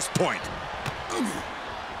inhuman at this point.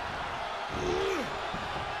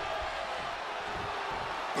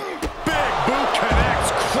 Big boot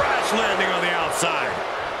connects, crash landing on the outside.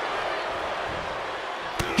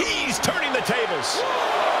 He's turning the tables.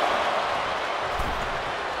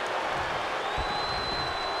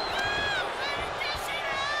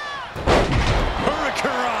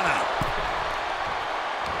 Hurricanrana.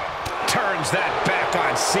 Turns that back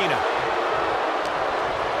on Cena.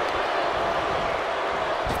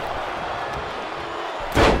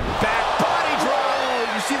 Back body drop.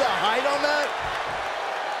 Oh, you see the height on that?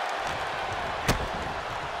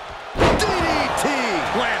 DDT!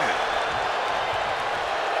 Planet.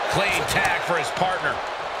 Clean tag for his partner.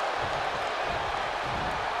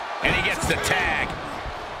 And he gets the tag.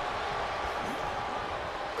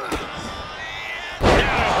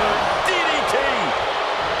 DDT.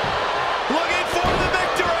 Looking for the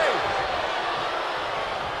victory.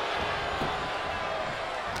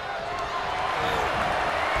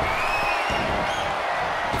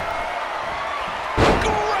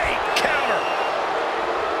 Great counter.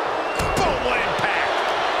 Boom, what impact.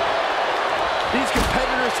 These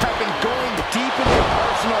competitors have been going deep into the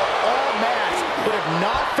arsenal all match, but have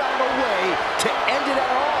not found a way to end it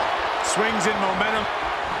at all. Swings in momentum.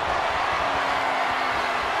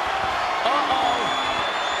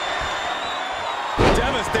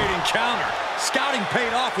 Devastating counter. Scouting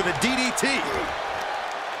paid off with a DDT.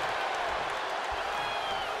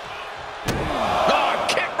 Oh,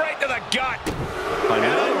 kick right to the gut. And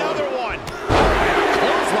another one.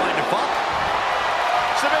 Clothesline to follow.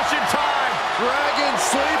 Submission time. Dragon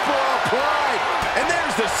sleeper applied. And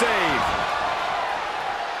there's the save.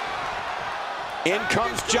 In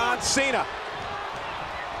comes John Cena.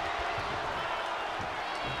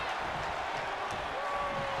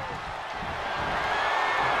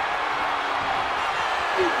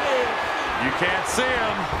 You can't see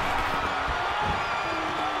him.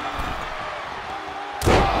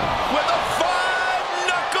 With a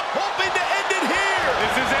 5-knuckle, hoping to end it here.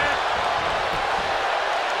 This is it.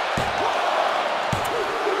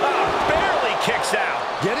 Barely kicks out.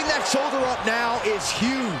 Getting that shoulder up now is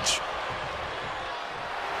huge.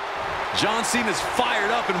 John Cena's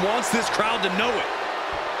fired up and wants this crowd to know it.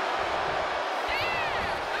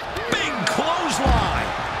 Big clothesline.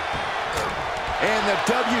 And the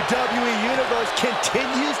WWE Universe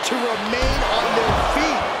continues to remain on their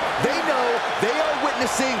feet. They know they are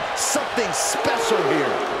witnessing something special here.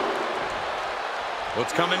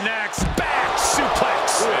 What's coming next? Back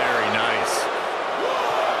suplex. Very nice.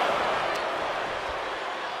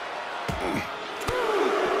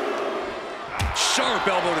 Sharp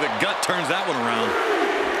elbow to the gut turns that one around.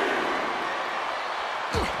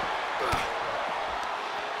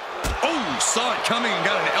 Oh, saw it coming and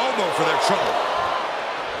got an elbow for their trouble.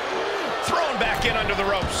 Thrown back in under the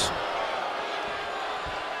ropes.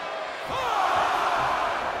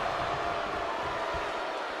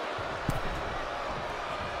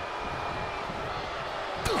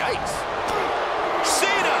 Yikes.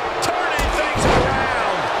 Cena turning things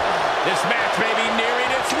around. This match may be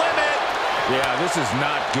nearing its limit. Yeah, this is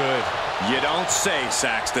not good. You don't say,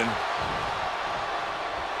 Saxton.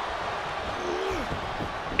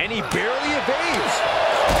 And he barely evades.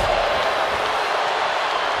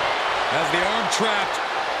 Has the arm trapped.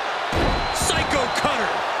 Psycho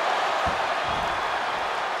cutter.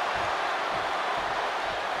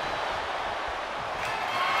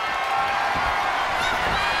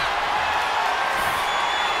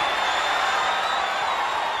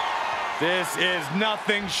 This is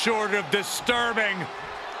nothing short of disturbing.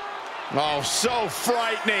 Oh, so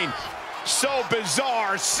frightening. So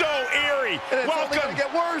bizarre. So eerie. And it's only Welcome gonna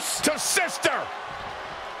get worse. to Sister.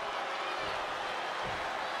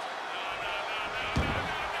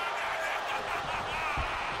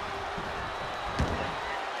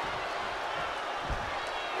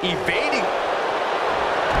 Evading.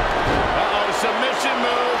 Uh-oh, submission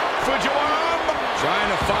move. Fujiwara. Trying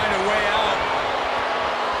to find a way out.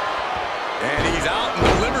 And he's out and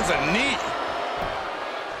delivers a knee.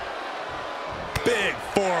 Big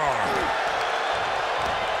forearm.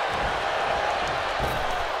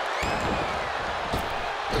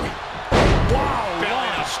 Wow, belly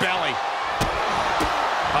to belly.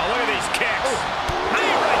 Oh, look at these kicks.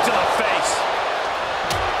 Knee right to the face.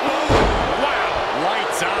 Wow,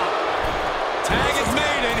 lights out. Tag is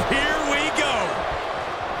made, and here we go.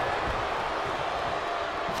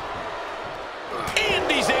 And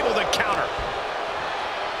he's able to counter.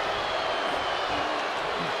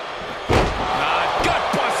 Gut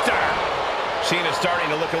buster. Cena's starting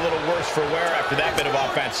to look a little worse for wear after that bit of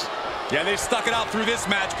offense. Yeah, they stuck it out through this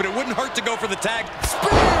match, but it wouldn't hurt to go for the tag.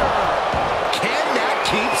 Spear! Can that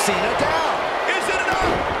keep Cena down? Is it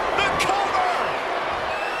enough? The cover!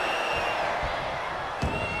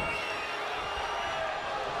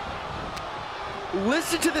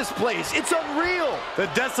 Listen to this place. It's unreal. The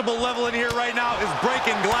decibel level in here right now is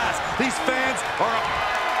breaking glass. These fans are...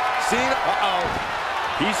 Cena. Uh-oh.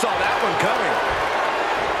 He saw that one coming.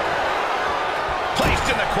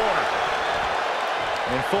 Placed in the corner.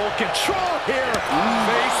 In full control here.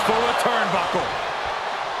 Face full of turnbuckle.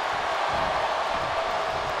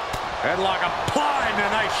 Headlock applied and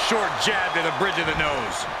a nice short jab to the bridge of the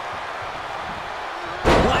nose.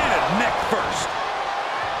 Planted neck first.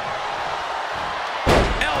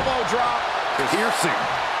 Elbow drop. Piercing.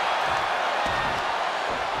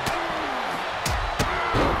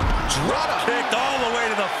 Drop kicked all the way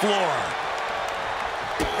to the floor.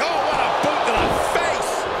 Oh, what a boot to the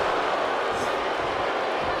face.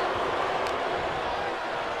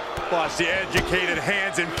 Watch the educated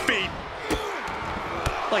hands and feet.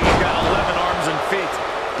 Like he's got 11 arms and feet.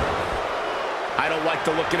 I don't like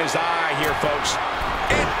the look in his eye here, folks.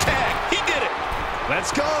 And tag. He did it.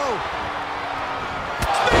 Let's go.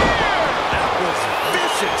 That was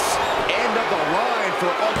vicious. End of the line for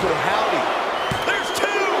Uncle Howdy. There's two.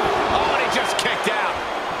 Oh, and he just kicked out.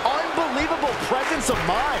 Unbelievable presence of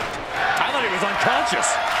mind. I thought he was unconscious.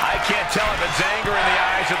 I can't tell if it's anger in the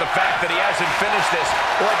eyes or the fact that he hasn't finished this,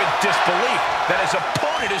 or if it's disbelief that his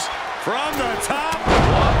opponent is From the top.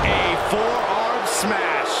 what a forearm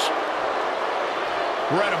smash.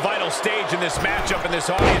 We're at a vital stage in this matchup, and this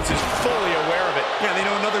audience is fully aware of it. Yeah, they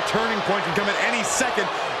know another turning point can come at any second,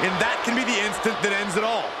 and that can be the instant that ends it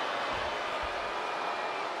all.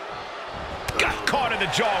 Got caught in the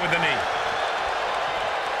jaw with the knee.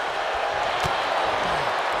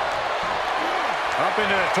 Up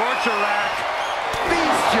into the torture rack.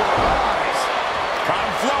 Feast your eyes.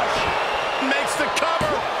 Crown flush. Makes the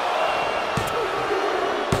cover.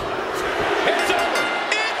 It's over.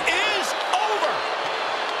 It is over.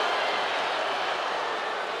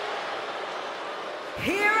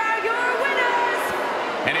 Here are your winners.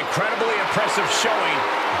 An incredibly impressive showing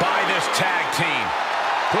by this tag team.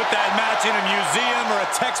 Put that match in a museum or a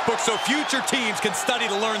textbook so future teams can study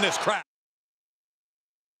to learn this craft.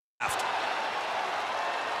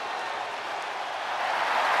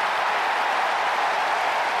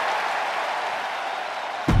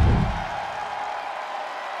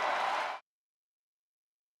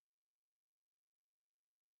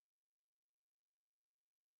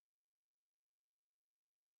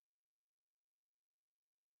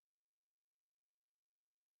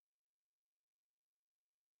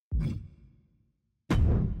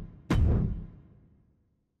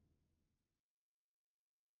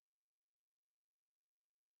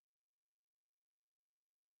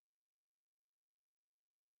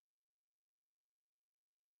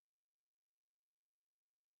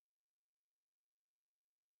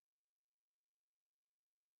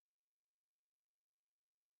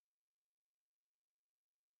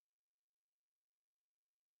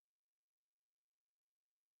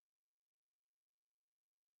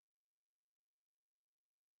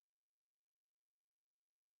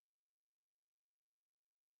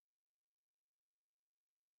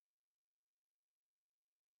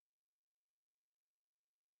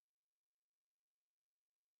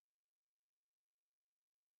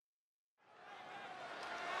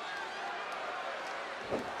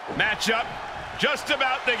 Matchup just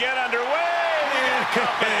about to get underway.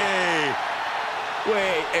 Hey.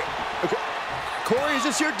 Wait, Corey, is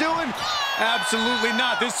this your doing? Absolutely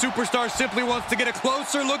not. This superstar simply wants to get a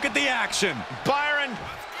closer look at the action. Byron,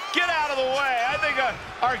 get out of the way. I think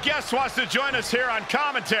our guest wants to join us here on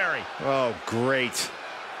commentary. Oh, great.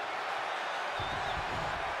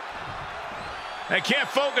 They can't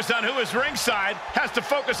focus on who is ringside, has to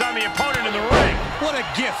focus on the opponent in the ring. What a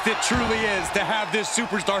gift it truly is to have this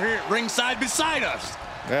superstar here at ringside beside us.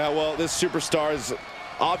 Yeah, well, this superstar is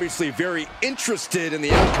obviously very interested in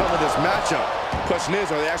the outcome of this matchup. Question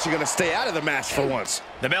is, are they actually going to stay out of the match for once?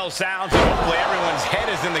 The bell sounds, and hopefully everyone's head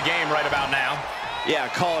is in the game right about now. Yeah,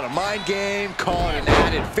 call it a mind game, call it an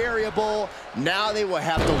added variable. Now they will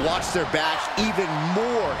have to watch their back even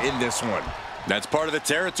more in this one. That's part of the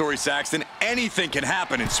territory, Saxton. Anything can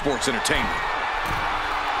happen in sports entertainment.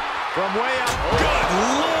 From way up. Good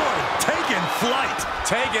Lord! Taking flight.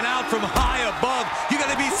 Taken out from high above. You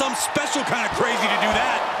got to be some special kind of crazy to do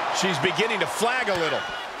that. She's beginning to flag a little.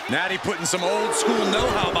 Natty putting some old school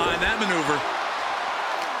know-how behind that maneuver.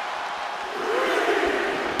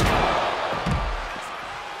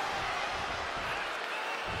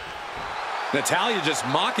 Natalya just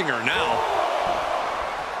mocking her now.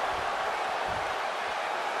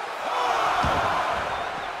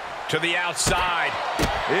 to the outside.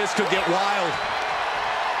 This could get wild.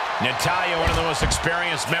 Natalya, one of the most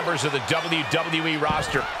experienced members of the WWE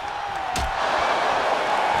roster.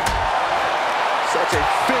 Such a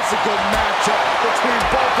physical matchup between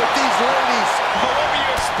both of these ladies. What were you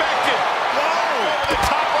expecting? Whoa! Over the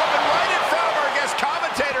top rope and right in front of our guest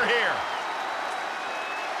commentator here.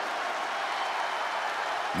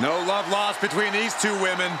 No love lost between these two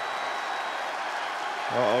women.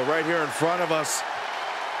 Uh-oh, right here in front of us.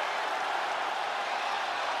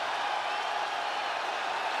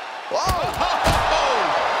 Oh!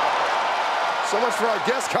 So much for our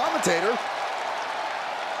guest commentator.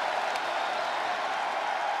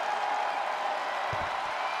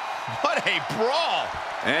 What a brawl.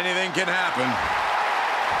 Anything can happen.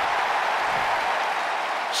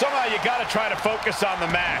 Somehow you got to try to focus on the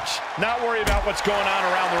match, not worry about what's going on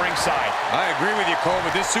around the ringside. I agree with you, Cole,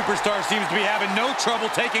 but this superstar seems to be having no trouble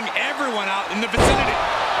taking everyone out in the vicinity.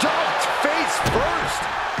 Jumped face first.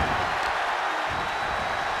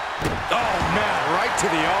 Oh, man, right to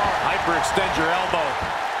the arm. Hyperextend your elbow.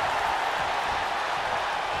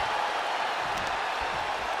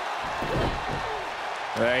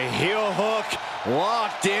 A heel hook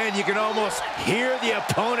locked in. You can almost hear the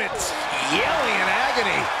opponents yelling in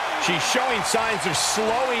agony. She's showing signs of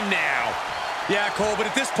slowing now. Yeah, Cole, but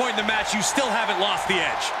at this point in the match, you still haven't lost the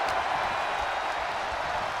edge.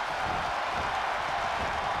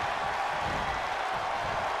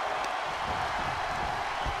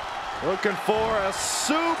 Looking for a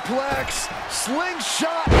suplex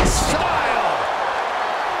slingshot style.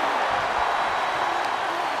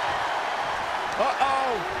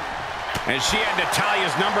 Uh-oh. And she had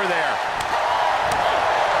Natalya's number there.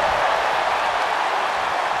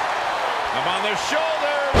 Up on their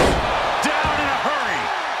shoulders. Down in a hurry.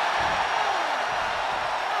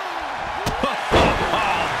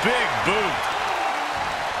 Oh, big boot.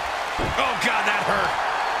 Oh, God, that hurt.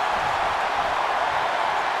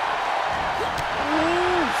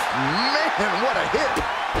 Oof, man, what a hit.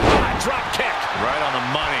 Ah, drop kick. Right on the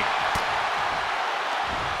money.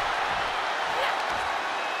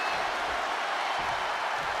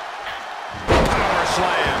 Power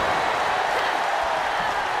slam.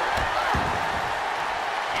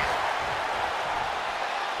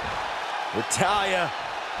 Natalya.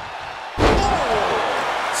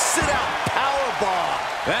 Oh, sit-out powerbomb.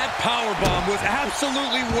 That powerbomb was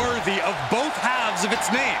absolutely worthy of both halves of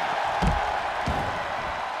its name.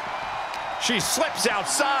 She slips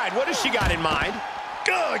outside. What has she got in mind?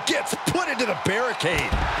 Gets put into the barricade.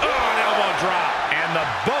 Oh, an elbow drop. And the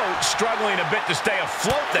boat struggling a bit to stay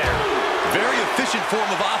afloat there. Very efficient form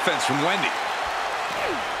of offense from Wendy.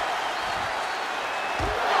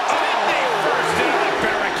 Sydney first into the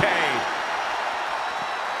barricade.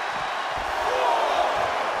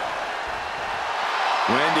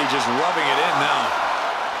 Wendy just rubbing it in now.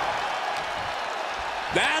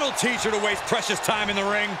 That'll teach her to waste precious time in the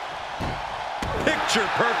ring. Picture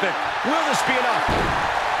perfect. Will this be enough?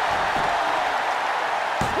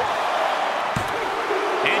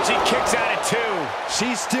 And she kicks out at 2.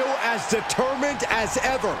 She's still as determined as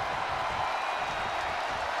ever.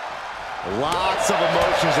 Lots of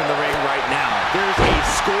emotions in the ring right now. There's a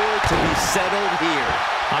score to be settled here.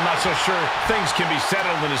 I'm not so sure things can be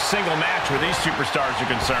settled in a single match where these superstars are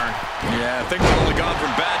concerned. Yeah, things have only gone from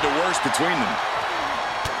bad to worse between them.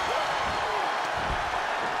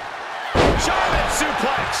 German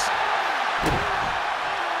suplex.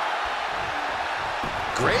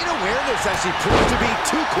 Great awareness as she proves to be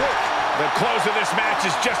too quick. The close of this match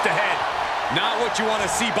is just ahead. Not what you want to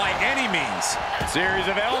see by any means. Series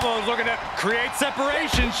of elbows looking to create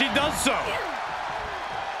separation. She does so.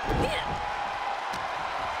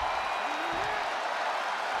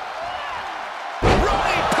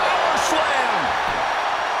 Running power slam.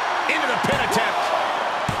 Into the pin attempt.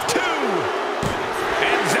 2.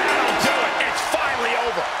 And that'll do it. It's finally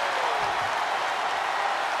over.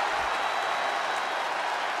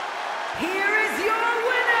 Here is your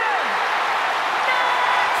winner,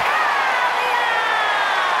 Natalya!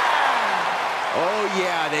 Oh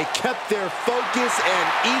yeah, they kept their focus and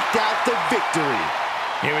eked out the victory.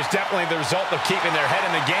 It was definitely the result of keeping their head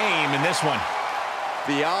in the game in this one.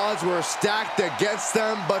 The odds were stacked against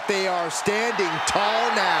them, but they are standing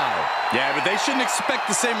tall now. Yeah, but they shouldn't expect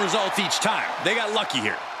the same results each time. They got lucky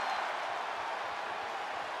here.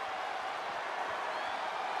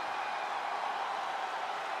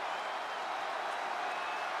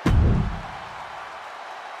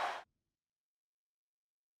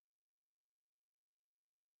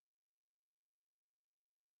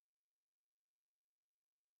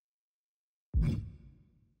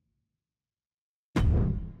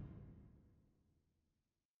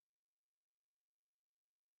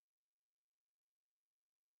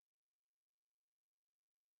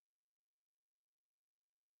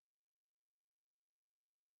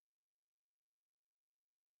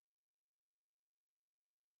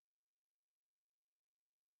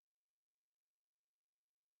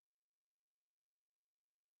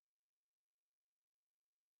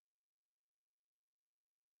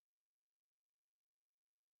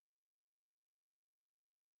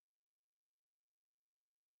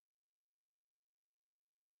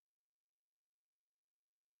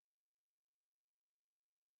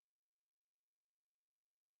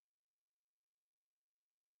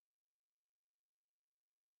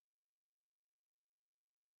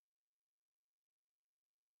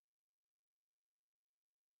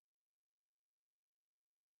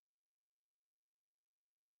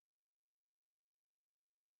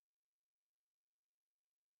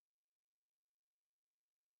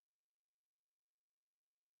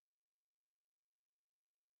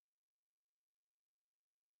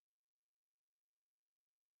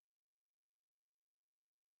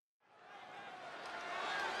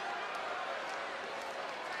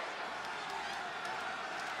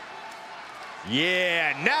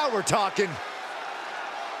 Yeah, now we're talking.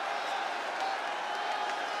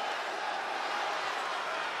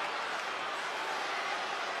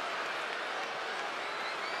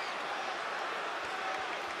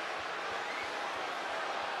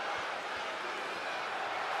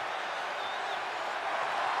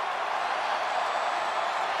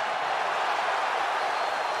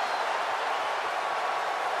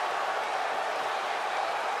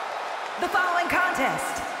 The following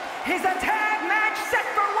contest is a tag match set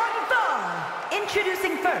for one fall.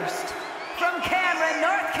 Introducing first, from Cameron,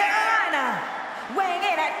 North Carolina, weighing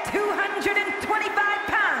in at 225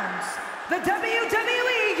 pounds, the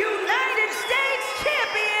WWE United States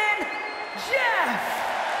Champion, Jeff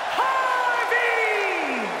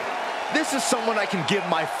Hardy! This is someone I can give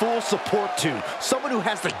my full support to. Someone who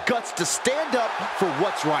has the guts to stand up for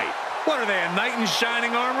what's right. What are they, a knight in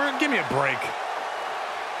shining armor? Give me a break.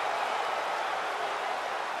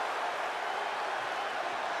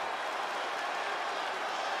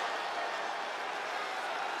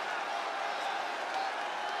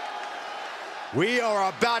 We are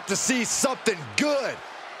about to see something good.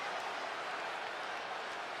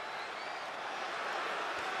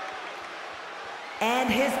 And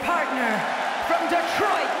his partner from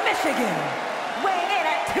Detroit, Michigan, weighing in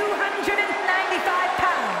at 295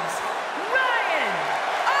 pounds, Ryan!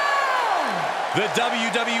 The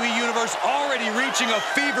WWE Universe already reaching a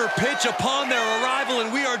fever pitch upon their arrival,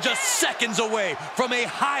 and we are just seconds away from a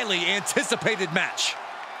highly anticipated match.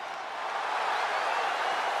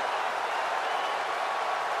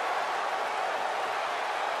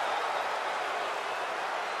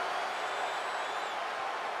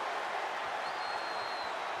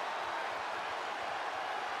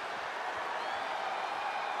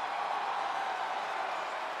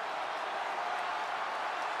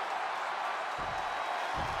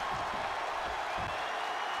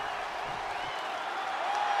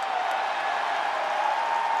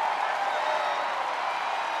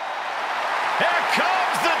 Here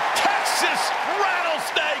comes the Texas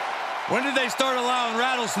Rattlesnake! When did they start allowing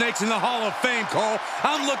rattlesnakes in the Hall of Fame, Cole?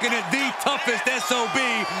 I'm looking at the toughest SOB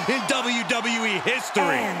in WWE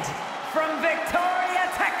history. And from Victoria,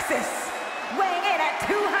 Texas, weighing in at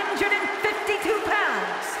 252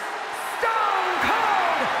 pounds, Stone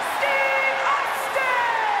Cold Steve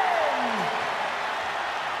Austin!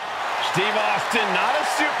 Steve Austin, not a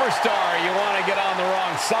superstar you want to get on the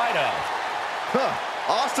wrong side of. Huh.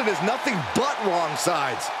 Austin is nothing but wrong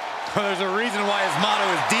sides. There's a reason why his motto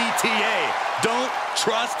is DTA. Don't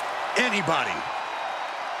trust anybody.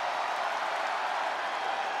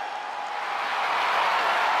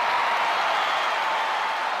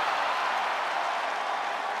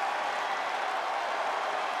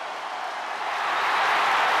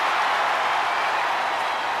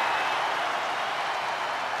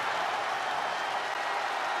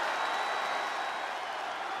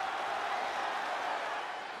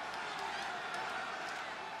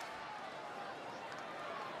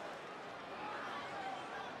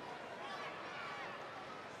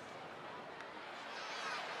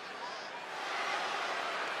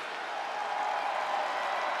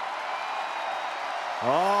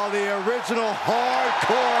 Oh, the original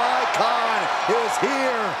hardcore icon is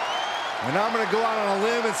here. And I'm going to go out on a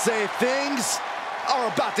limb and say things are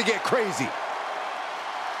about to get crazy.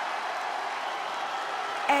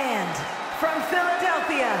 And from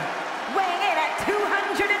Philadelphia, weighing in at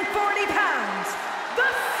 240 pounds, the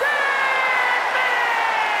Sandman!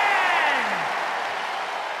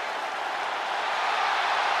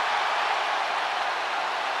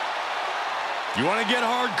 You want to get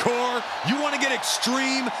hardcore? You want to get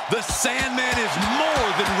extreme? The Sandman is more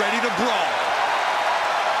than ready to brawl.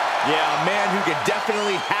 Yeah, a man who can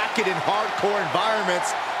definitely hack it in hardcore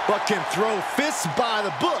environments, but can throw fists by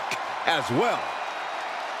the book as well.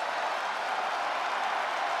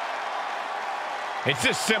 It's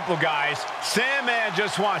just simple, guys. Sandman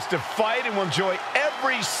just wants to fight and will enjoy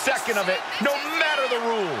every second of it, no matter the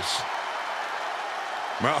rules.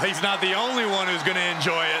 Well, he's not the only one who's going to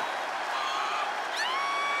enjoy it.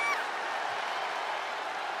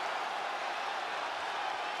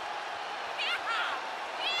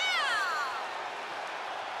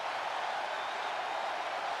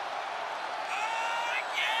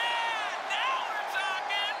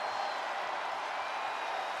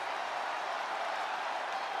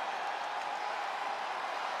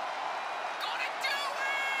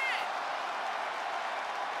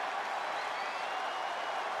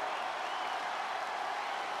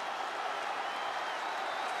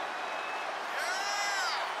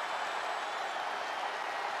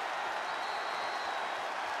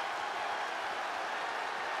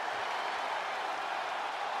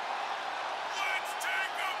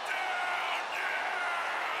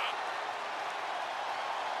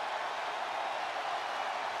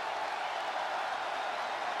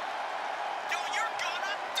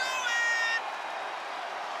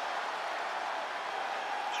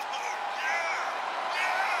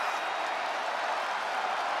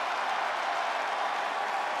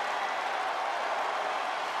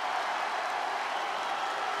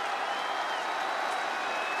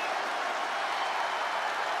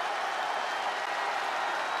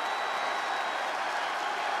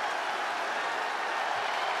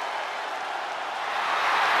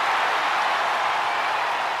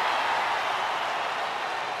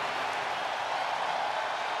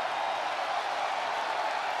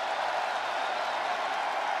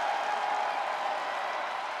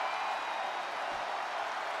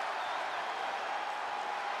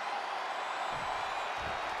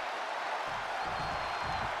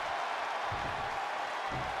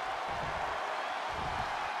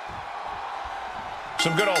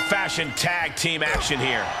 Some good old-fashioned tag team action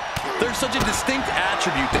here. There's such a distinct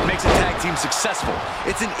attribute that makes a tag team successful.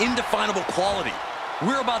 It's an indefinable quality.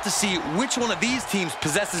 We're about to see which one of these teams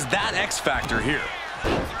possesses that X factor here.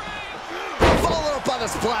 Followed up by the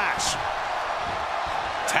splash.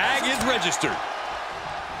 Tag is registered.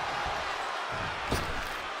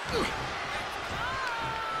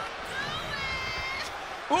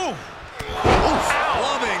 Ooh.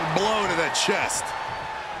 Loving blow to the chest.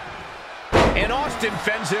 And Austin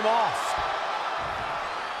fends him off.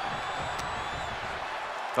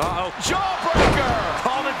 Uh-oh. Jawbreaker!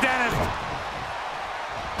 Call the dentist.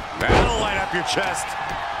 That'll light up your chest.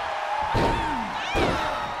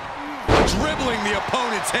 Dribbling the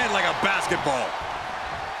opponent's head like a basketball.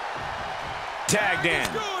 Tagged in.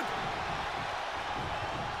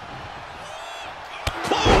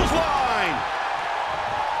 Clothesline!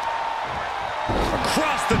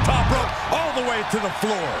 Across the top rope, all the way to the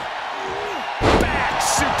floor. Back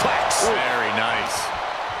suplex. Very nice.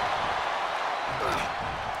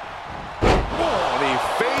 Oh, the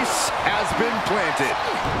face has been planted.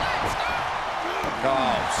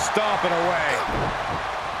 Oh, stomping away.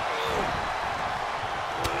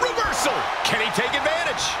 Reversal. Can he take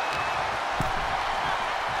advantage?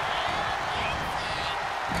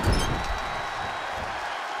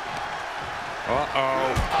 Uh-oh.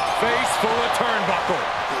 Face full of turnbuckle.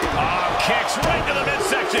 Oh, kicks right to the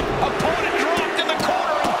midsection. Opponent dropped in the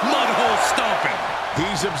corner. Mudhole stomping.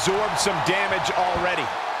 He's absorbed some damage already.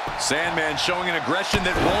 Sandman showing an aggression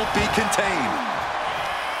that won't be contained.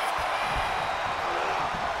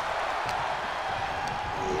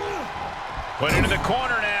 Put into the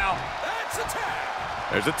corner now.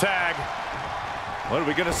 There's a tag. What are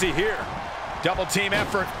we going to see here? Double team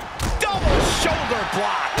effort. Double shoulder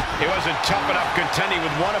block. He wasn't tough enough contending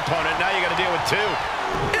with one opponent. Now you got to deal with two.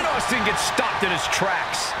 And Austin gets stopped in his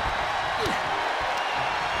tracks.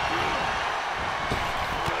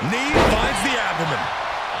 Knee finds the abdomen.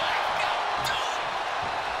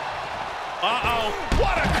 Uh-oh.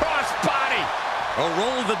 What a cross body. A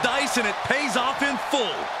roll of the dice, and it pays off in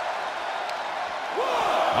full.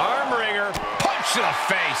 Arm wringer. Punch to the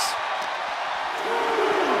face.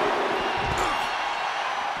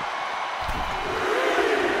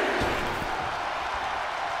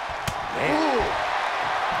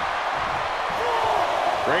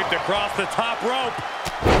 Draped across the top rope.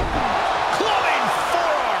 Clubbing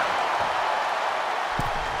forearm.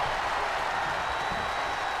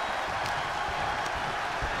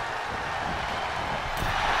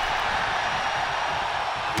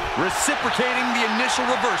 Reciprocating the initial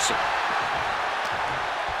reversal.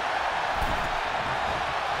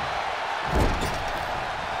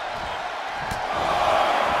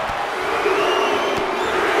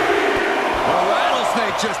 The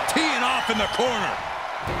rattlesnake just teeing off in the corner.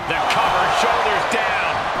 The cover, shoulders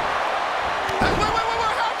down.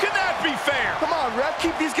 Wait, how can that be fair? Come on, ref,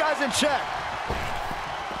 keep these guys in check.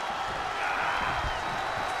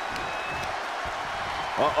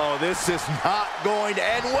 Uh-oh, this is not going to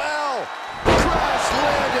end well. Crash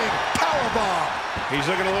landing, powerbomb. He's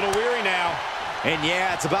looking a little weary now. And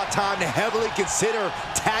yeah, it's about time to heavily consider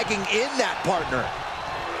tagging in that partner.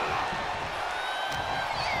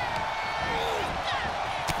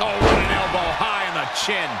 Oh, what an elbow high in the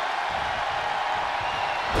chin.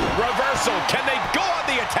 Reversal. Can they go on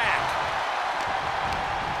the attack?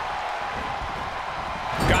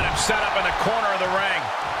 Got him set up in the corner of the ring.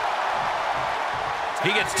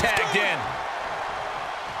 He gets tagged in.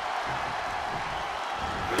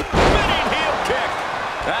 Spinning heel kick.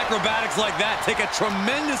 Acrobatics like that take a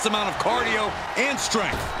tremendous amount of cardio and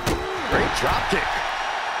strength. Great drop kick.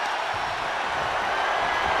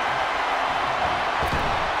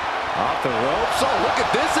 Off the ropes. Oh, look at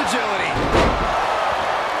this agility.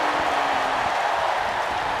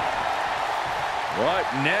 What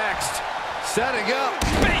next? Setting up.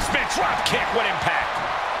 Basement drop kick with impact.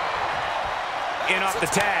 In off the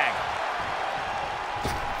tag.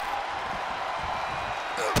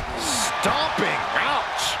 Stomping.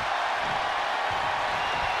 Ouch.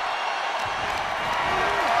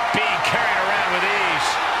 Being carried around with ease.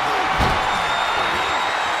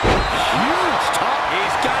 Huge top.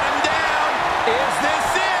 He's got him down. Is this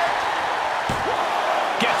it?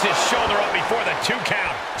 Gets his shoulder up before the 2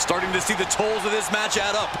 count. Starting to see the tolls of this match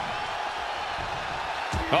add up.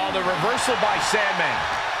 Oh, the reversal by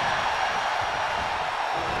Sandman.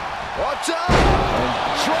 Watch out!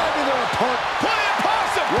 And driving their opponent. Flying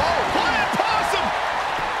possum! Whoa! Flying possum!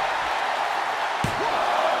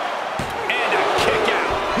 And a kick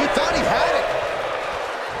out. He thought he had it.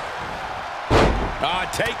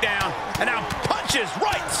 Takedown, and now punches,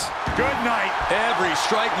 rights. Good night. Every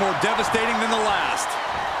strike more devastating than the last.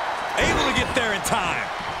 Able to get there in time.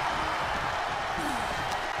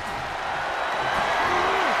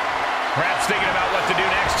 Perhaps thinking about what to do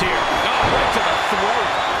next here. Oh, right to the throat.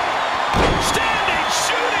 Standing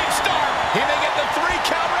shooting star. He may get the 3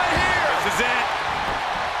 count right here. This is it.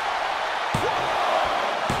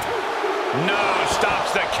 No,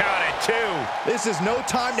 stops the count at 2. This is no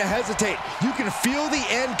time to hesitate. You can feel the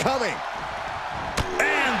end coming.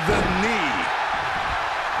 And the knee.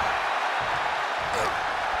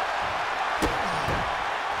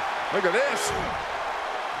 Look at this.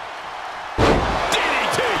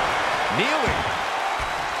 DDT. Kneeling.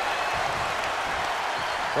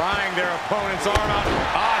 Prying their opponent's arm out.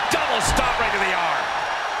 Double stop right to the arm.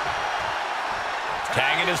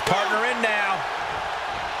 Tagging his partner in now.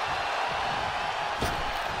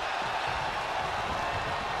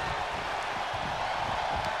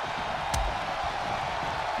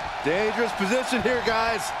 Dangerous position here,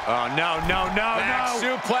 guys. Oh, no. Back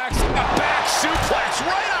suplex. A back suplex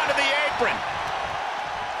right onto the apron.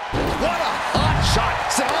 What a hot shot.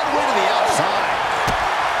 Sent all the way to the outside.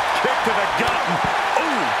 Kick to the gut.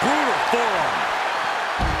 Ooh, brutal forearm.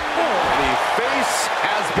 Oh, the face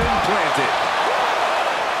has been planted.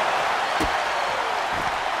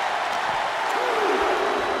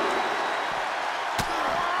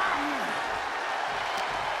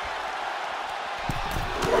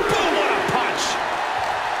 Boom, what a punch.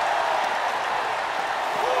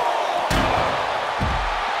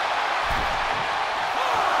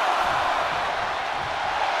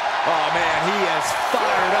 Oh, man, he is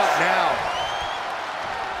fired up now.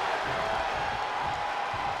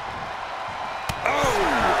 Oh,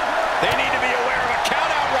 they need to be aware of a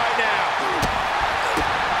count out right now.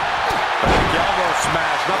 Back elbow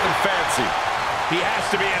smash, nothing fancy. He has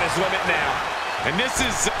to be at his limit now. And this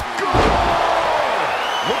is...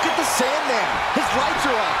 Look at the Sandman. His lights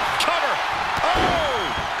are off. Cover.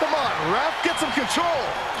 Oh! Come on, ref, get some control.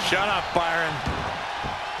 Shut up, Byron.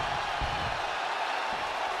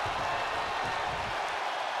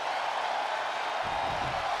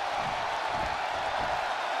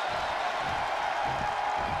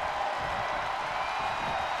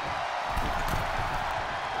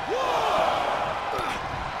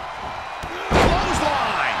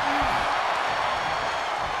 Clothesline.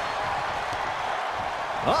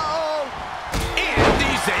 Uh-oh. And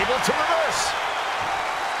he's able to reverse.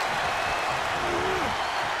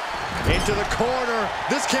 Into the corner.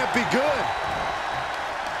 This can't be good.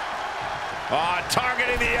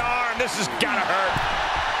 Targeting the arm. This has got to hurt.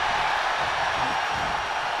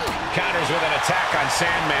 Counters with an attack on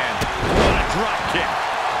Sandman. What a drop kick.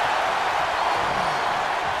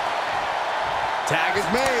 Tag is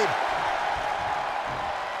made.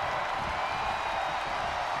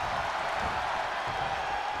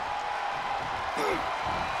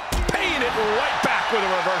 Paying it right back with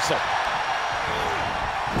a reversal.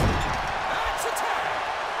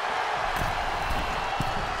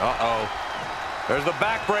 Uh-oh. There's the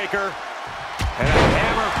backbreaker. And a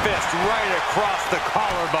hammer fist right across the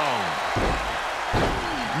collarbone.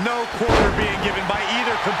 No quarter being given by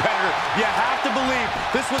either competitor. You have to believe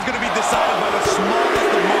this was going to be decided by the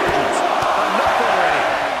smallest of margins. Enough already.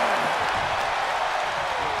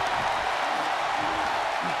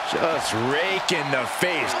 Just rake in the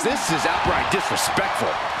face. This is outright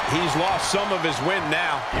disrespectful. He's lost some of his win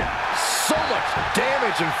now. So much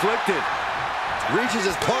damage inflicted. Reaches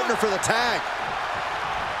his partner for the tag.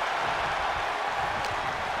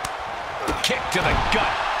 Kick to the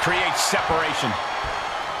gut. Creates separation.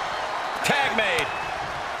 Tag made.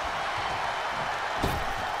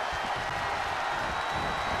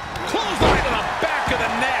 Clothesline to the back of the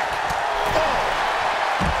neck. Oh.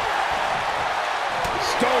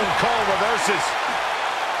 Stone Cold reverses.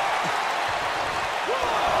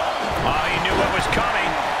 Oh, he knew what was coming.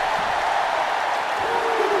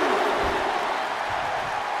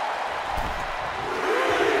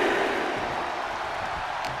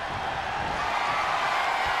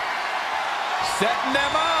 Setting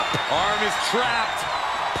them up. Arm is trapped.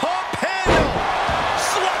 Pump handle.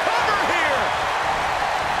 Slip over here.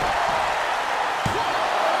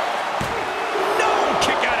 No,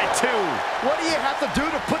 kick out at 2. What do you have to do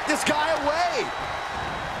to put this guy away?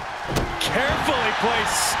 Carefully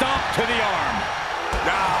placed stomp to the arm.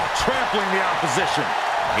 Now trampling the opposition.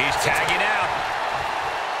 He's tagging out.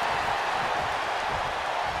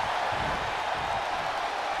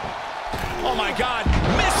 Oh my God,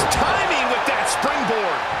 missed timing with that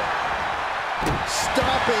springboard.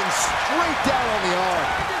 Stomping straight down on the arm.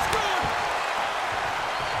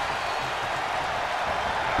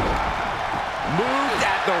 1, Moved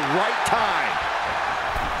at the right time.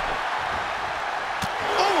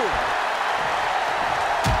 Oh!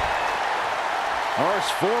 Harsh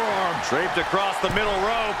forearm draped across the middle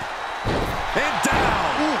rope. And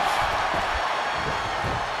down. Oof.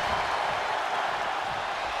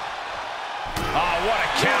 Oh, what a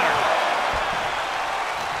counter.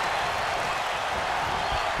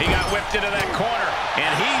 He got whipped into that corner,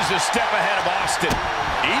 and he's a step ahead of Austin.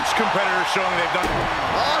 Each competitor showing they've done.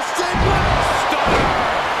 Austin! Stunner!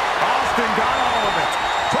 Austin got all of it.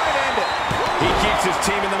 Try to end it. He keeps his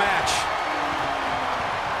team in the match.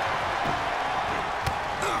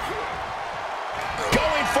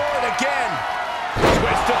 Going for it again.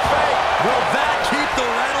 Twist of fate. Will that keep the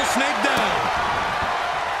rattlesnake down?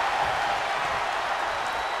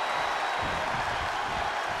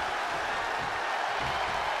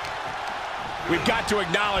 We've got to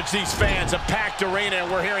acknowledge these fans, a packed arena, and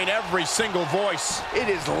we're hearing every single voice. It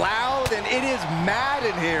is loud and it is mad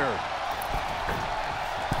in here.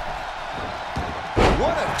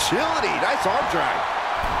 What agility. Nice arm drag.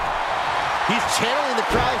 He's channeling the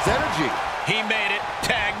crowd's energy. He made it.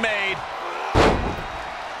 Tag made.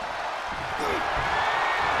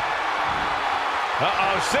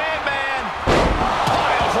 Uh-oh, Sandman.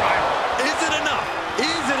 Pile driver. Is it enough?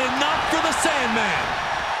 Is it enough for the Sandman?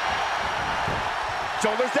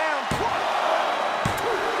 Shoulders down.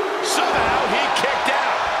 Somehow he kicked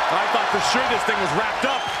out. I thought for sure this thing was wrapped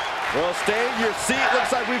up. Well, stay in your seat. Looks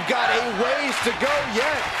like we've got a ways to go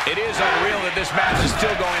yet. It is unreal that this match is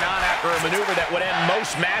still going on after a maneuver that would end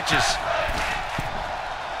most matches.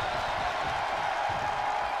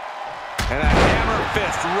 And a hammer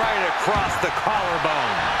fist right across the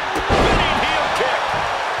collarbone. Spinning heel kick.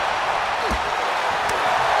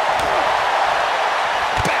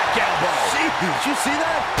 Back elbow. Did you see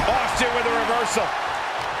that? Austin with a reversal.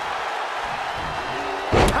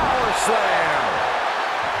 Power slam.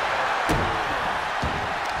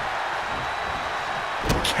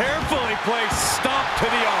 Carefully placed stomp to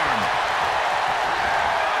the arm.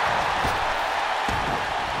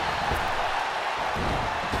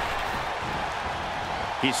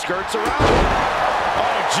 He skirts around.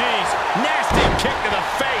 Oh, geez. Nasty kick to the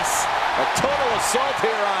face. A total assault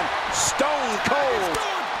here on Stone Cold.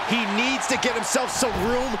 He needs to get himself some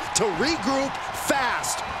room to regroup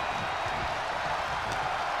fast.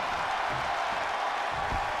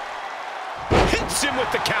 Hits him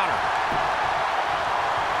with the counter.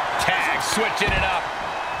 Tag switching it up.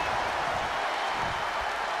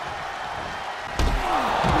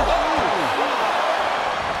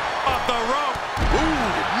 Off the rope.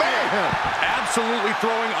 Ooh, man. Absolutely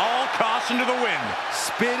throwing all caution to the wind.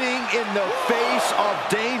 Spitting in the face of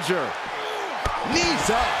danger. Knees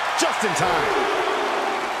up, just in time.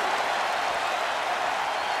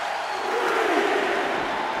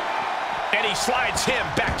 And he slides him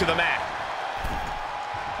back to the mat.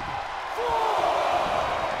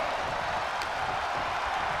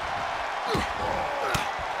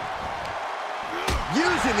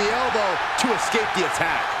 Using the elbow to escape the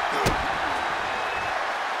attack.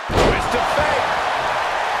 Twist of fate.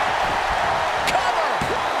 Cover.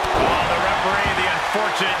 Oh, the referee, the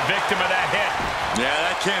unfortunate victim of that hit. Yeah,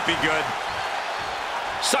 that can't be good.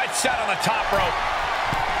 Sight set on the top rope.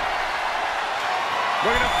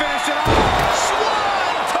 We're going to finish it off.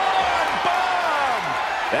 Swanton bomb.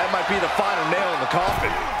 That might be the final nail in the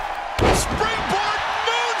coffin. Springboard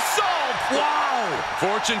moonsault. Wow.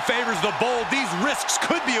 Fortune favors the bold. These risks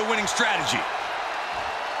could be a winning strategy.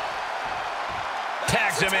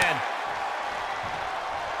 Tags him in.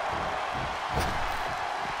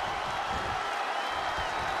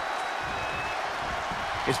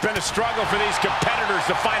 It's been a struggle for these competitors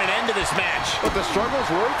to find an end to this match. But the struggle's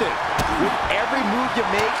worth it. With every move you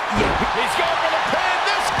make, He's going for the pin.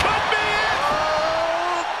 This could be it.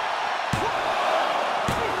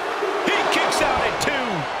 He kicks out at 2.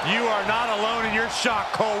 You are not alone in your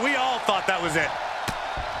shock, Cole. We all thought that was it.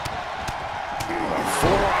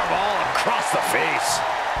 Forearm all across the face.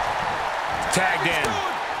 Tagged in.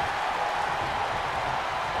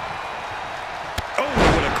 Oh,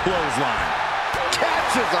 what a clothesline.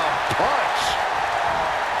 catches a punch.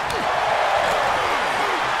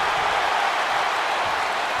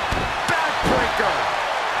 Backbreaker.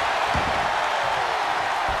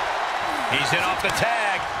 He's in off the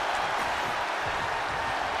tag.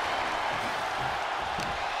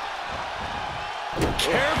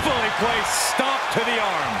 Carefully placed stomp to the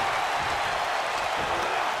arm.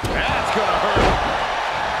 That's gonna hurt.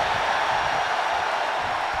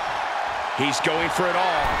 He's going for it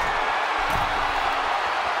all.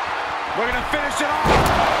 We're gonna finish it off.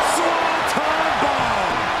 Swanton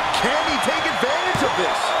bomb. Can he take advantage of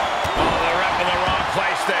this? Oh, the ref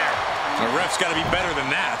reverse there. The ref's got to be better than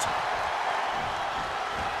that.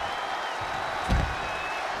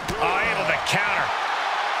 Oh, able to counter.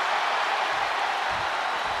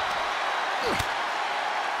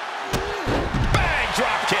 Bang,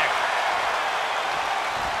 drop kick.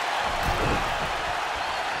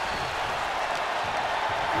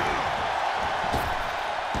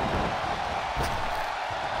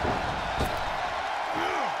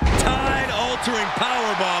 Tide-altering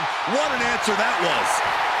powerbomb. What an answer that was.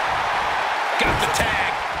 Got the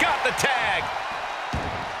tag. Got the tag.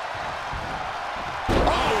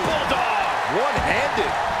 Oh, bulldog.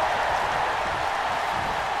 One-handed.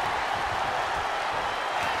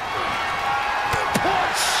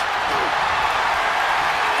 Push.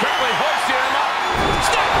 Quickly hoisting him up.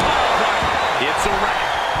 Snap pile driver. It's a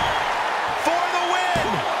wrap. For the win.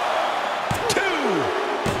 2.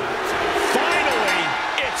 Finally,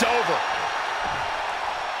 it's over.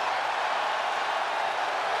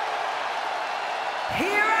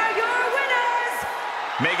 Here are your winners.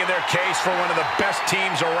 Making their case for one of the best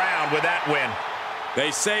teams around with that win.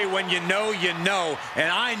 They say when you know, and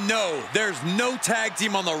I know there's no tag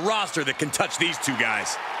team on the roster that can touch these two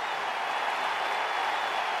guys.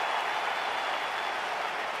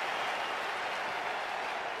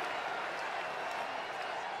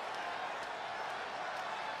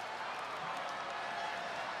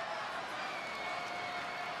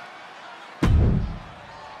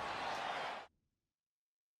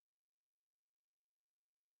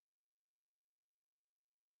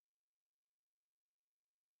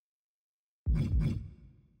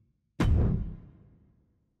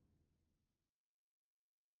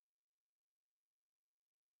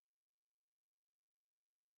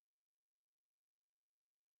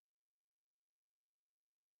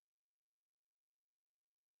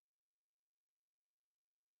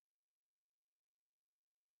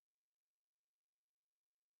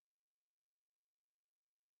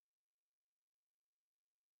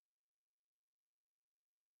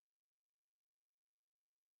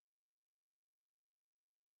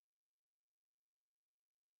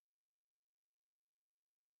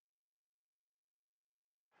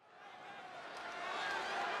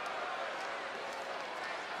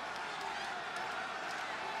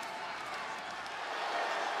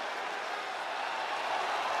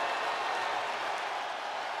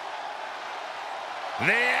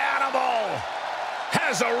 The animal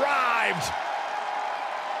has arrived.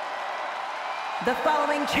 The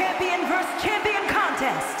following champion versus champion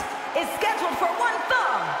contest is scheduled for one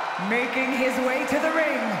fall. Making his way to the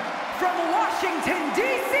ring from Washington,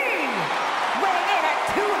 D.C., weighing in at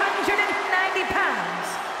 290 pounds,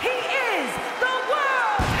 he is the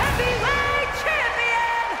World Heavyweight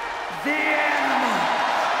Champion, the Animal,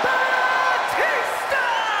 Batista!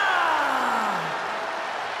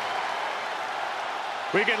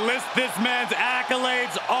 We can list this man's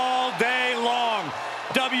accolades all day long.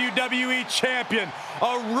 WWE Champion,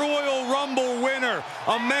 a Royal Rumble winner,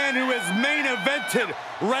 a man who has main evented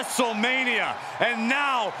WrestleMania, and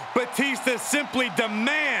now Batista simply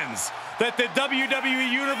demands that the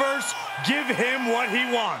WWE Universe give him what he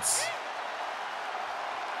wants.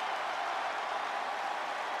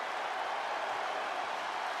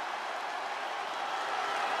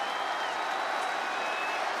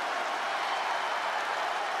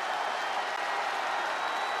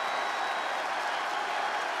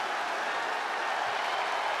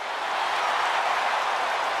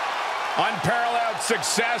 Unparalleled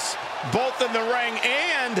success, both in the ring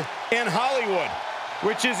and in Hollywood.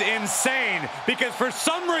 Which is insane, because for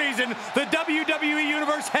some reason, the WWE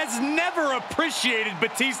Universe has never appreciated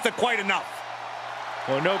Batista quite enough.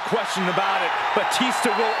 Well, no question about it. Batista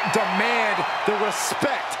will demand the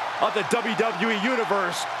respect of the WWE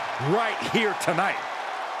Universe right here tonight.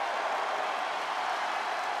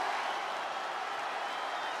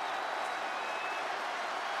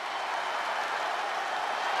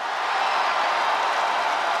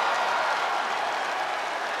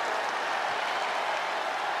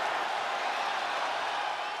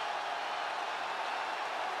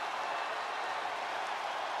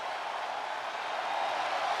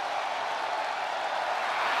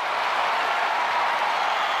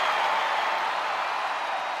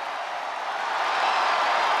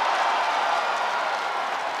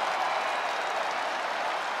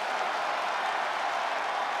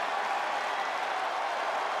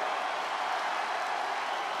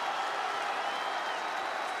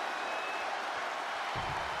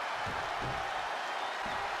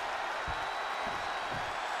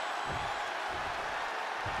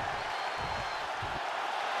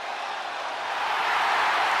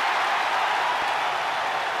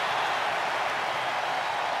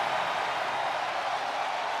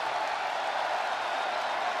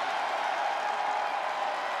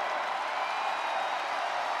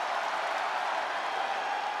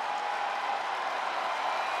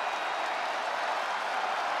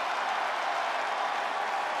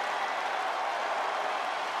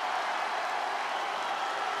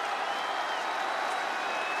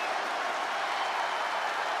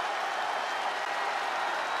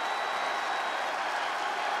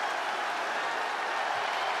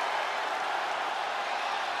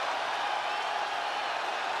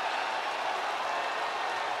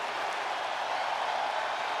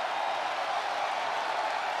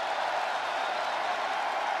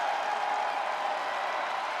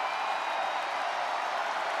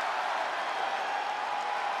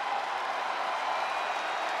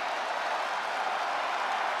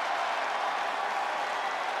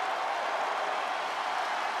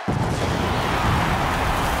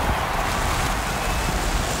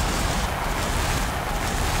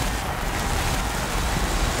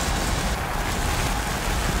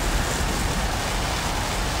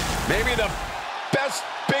 Maybe the best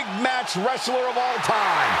big match wrestler of all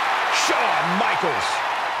time, Shawn Michaels.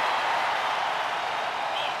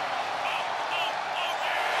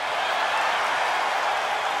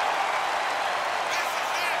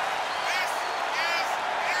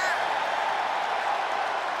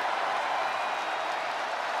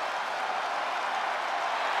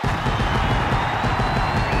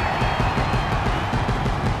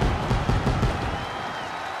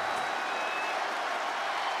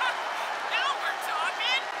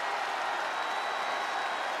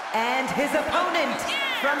 And his opponent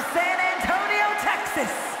from San Antonio,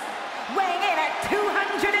 Texas, weighing in at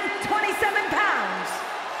 227 pounds,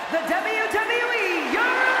 the WWE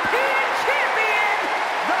European Champion,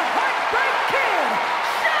 the Heartbreak Kid,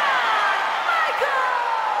 Shawn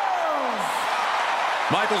Michaels!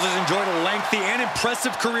 Michaels has enjoyed a lengthy and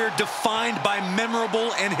impressive career defined by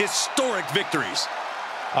memorable and historic victories.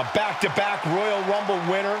 A back-to-back Royal Rumble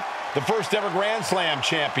winner, the first ever Grand Slam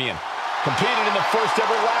champion. Competed in the first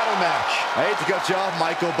ever ladder match. I hate to cut you off,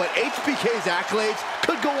 Michael, but HBK's accolades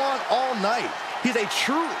could go on all night. He's a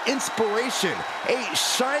true inspiration, a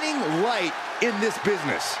shining light in this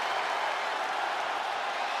business.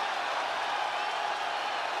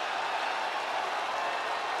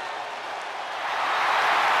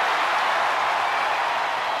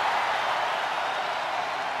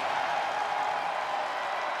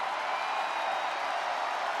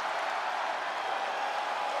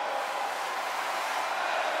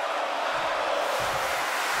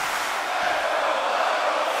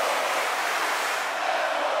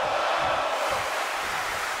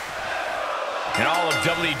 In all of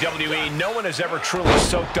WWE, no one has ever truly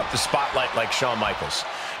soaked up the spotlight like Shawn Michaels.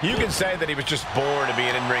 You can say that he was just born to be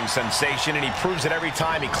an in-ring sensation, and he proves it every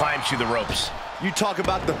time he climbs through the ropes. You talk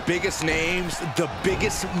about the biggest names, the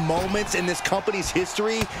biggest moments in this company's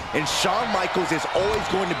history, and Shawn Michaels is always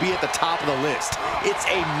going to be at the top of the list. It's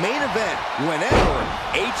a main event whenever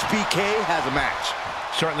HBK has a match.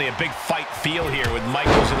 Certainly a big fight feel here with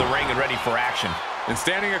Michaels in the ring and ready for action. And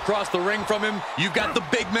standing across the ring from him, you've got the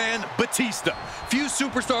big man, Batista. Few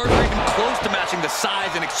superstars are even close to matching the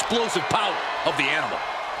size and explosive power of the animal.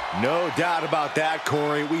 No doubt about that,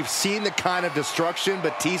 Corey. We've seen the kind of destruction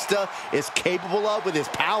Batista is capable of with his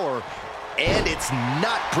power, and it's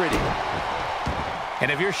not pretty.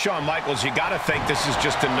 And if you're Shawn Michaels, you got to think this is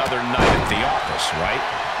just another night at the office, right?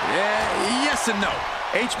 Yes and no.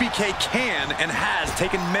 HBK can and has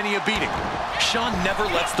taken many a beating. Shawn never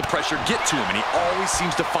lets the pressure get to him, and he always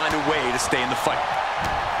seems to find a way to stay in the fight.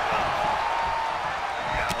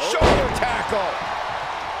 Shoulder tackle.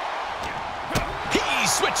 He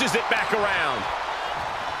switches it back around.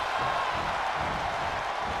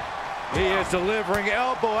 He is delivering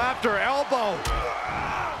elbow after elbow.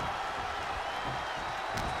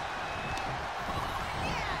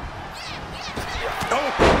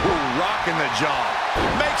 Rocking the jaw.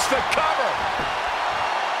 Makes the cover.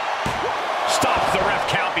 Stops the ref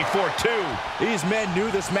count before 2. These men knew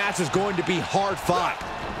this match is going to be hard fought.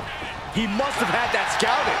 He must have had that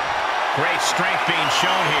scouted. Great strength being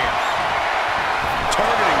shown here.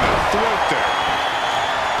 Targeting the throat there.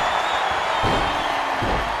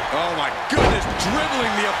 Oh my goodness,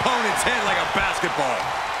 dribbling the opponent's head like a basketball.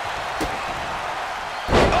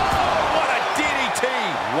 Oh, what a DDT.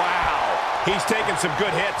 Wow. He's taking some good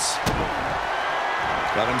hits.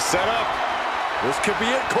 Got him set up. This could be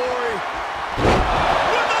it, Corey.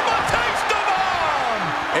 With the Batista bomb!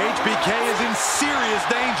 HBK is in serious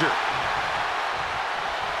danger.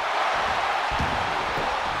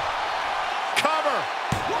 Cover.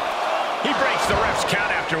 He breaks the ref's count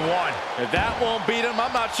after 1. If that won't beat him,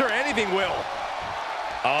 I'm not sure anything will.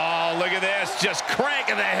 Oh, look at this. Just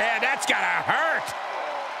cranking the head. That's gotta hurt.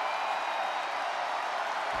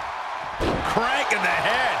 Cranking the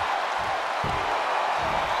head.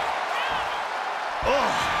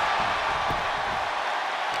 Oh.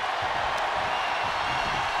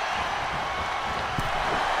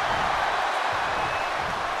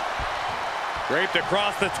 Draped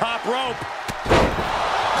across the top rope.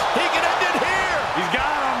 He can end it here. He's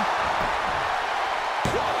got him.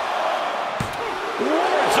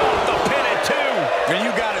 Wards off the pin at 2. And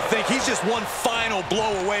you got to think he's just one final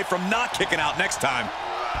blow away from not kicking out next time.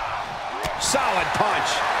 Solid punch.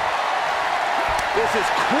 This is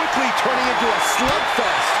quickly turning into a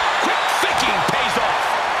slugfest. Quick thinking pays off.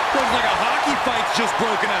 Looks like a hockey fight's just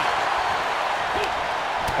broken out.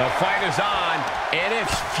 The fight is on, and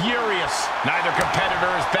it's furious. Neither competitor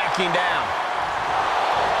is backing down.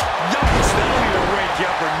 Yikes, that'll either wake you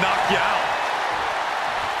up or knock you out.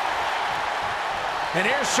 And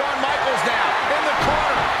here's Shawn Michaels now, in the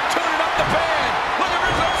corner, tuning up the band. Look at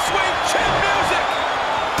his own sweet chin music.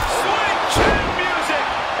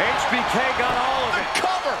 HBK got all of it.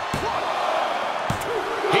 Cover!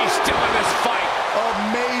 He's still in this fight.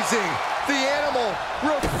 Amazing. The animal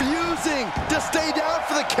refusing to stay down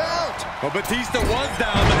for the count. Well, Batista was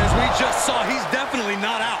down, but as we just saw, he's definitely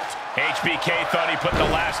not out. HBK thought he put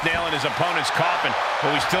the last nail in his opponent's coffin,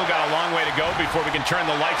 but we still got a long way to go before we can turn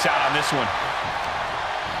the lights out on this one.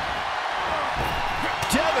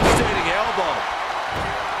 Devastating elbow.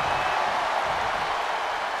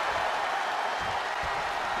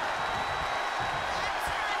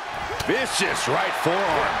 Vicious right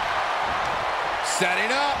forearm.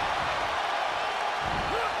 Setting up.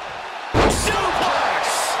 Suplex!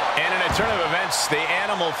 And in a turn of events, the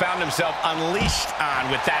animal found himself unleashed on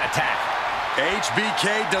with that attack.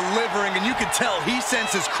 HBK delivering, and you can tell he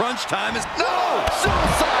senses crunch time is... No!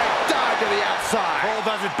 Suicide dive to the outside. Cole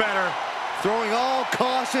does it better. Throwing all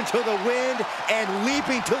caution to the wind and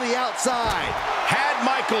leaping to the outside. Had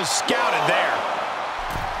Michaels scouted there.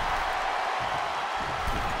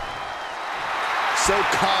 So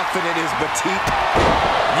confident is Batista.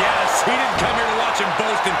 Yes, he didn't come here to watch him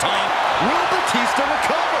boast and taunt. Will Batista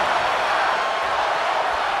recover?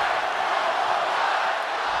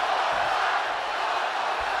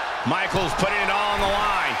 Michaels putting it all on the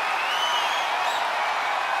line.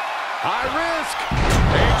 High risk.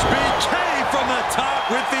 HBK from the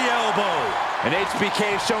top with the elbow. And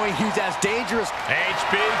HBK showing he's as dangerous.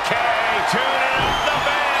 HBK tuning up the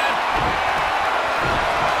band.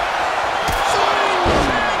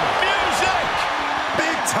 Music.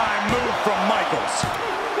 Big time move from Michaels.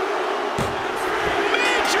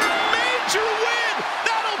 Major win.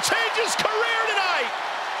 That'll change his career tonight.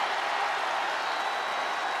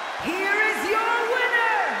 Here is your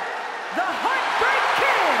winner, the Heartbreak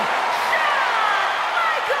Kid, Shawn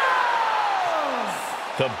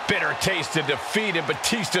Michaels! The bitter taste of defeat in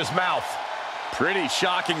Batista's mouth. Pretty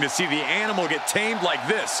shocking to see the animal get tamed like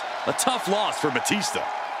this. A tough loss for Batista.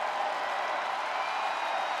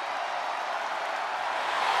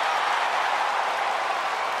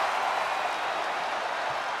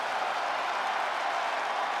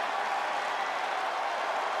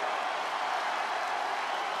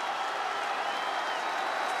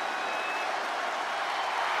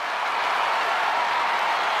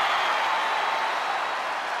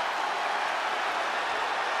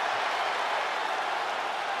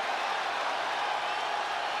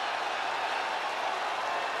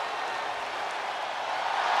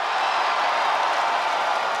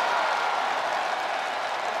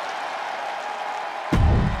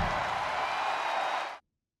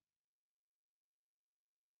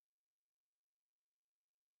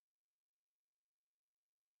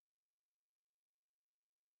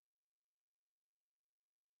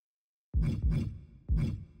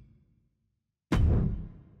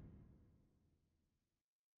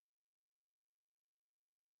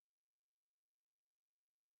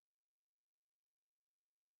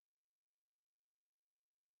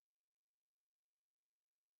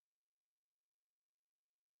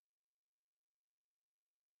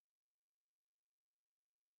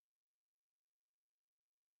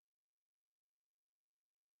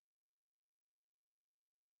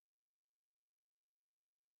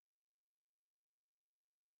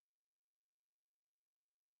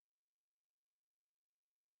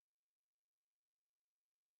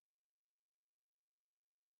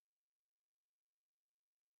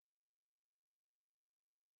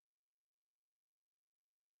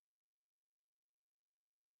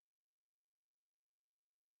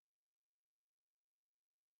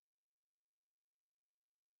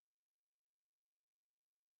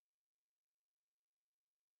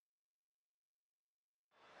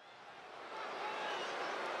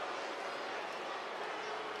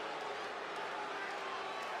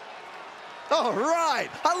 All right.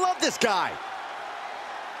 I love this guy.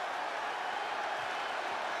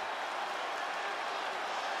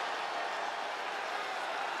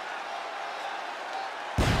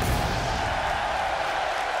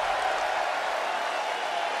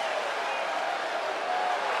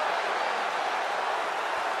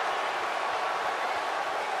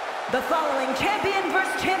 The following champion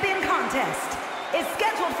versus champion contest is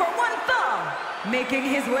scheduled for one fall, making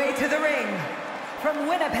his way to the ring from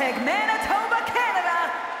Winnipeg, Manitoba,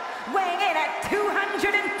 Canada, weighing in at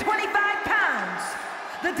 225 pounds,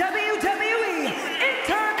 the WWE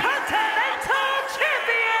Intercontinental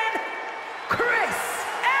Champion, Chris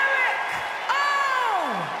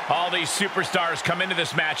All these superstars come into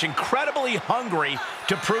this match incredibly hungry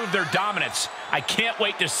to prove their dominance. I can't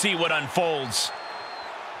wait to see what unfolds.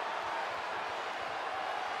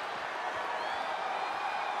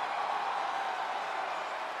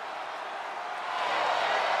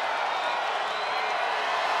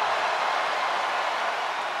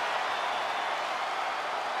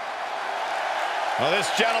 Well,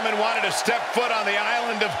 this gentleman wanted to step foot on the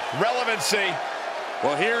island of relevancy.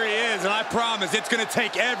 Well, here he is, and I promise it's going to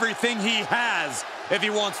take everything he has if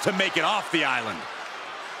he wants to make it off the island.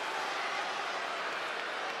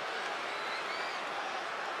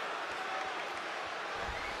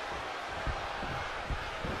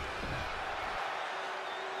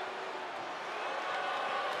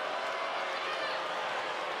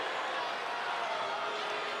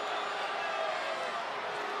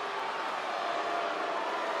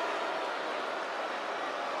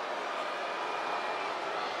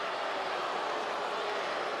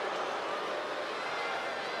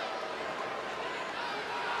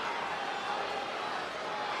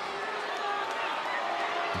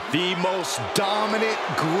 The most dominant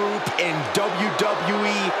group in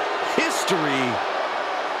WWE history,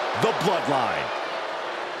 the Bloodline.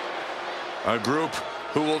 A group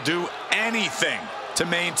who will do anything to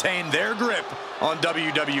maintain their grip on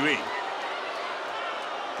WWE.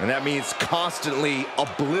 And that means constantly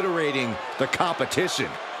obliterating the competition.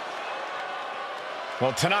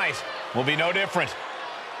 Well, tonight will be no different.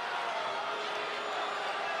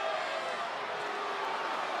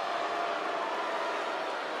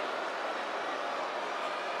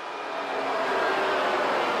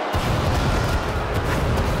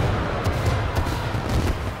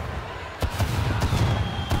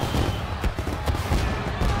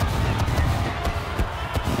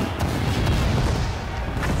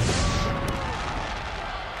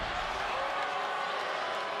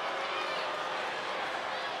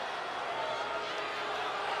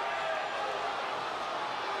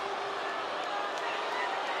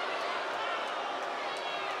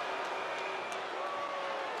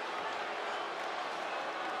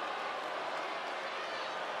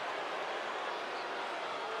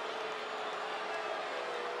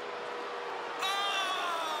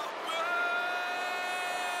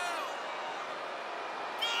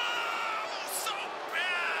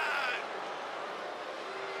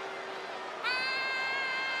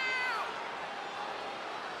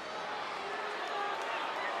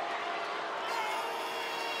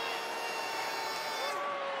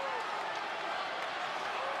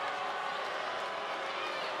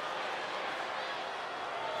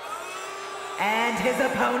 And his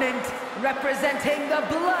opponent, representing the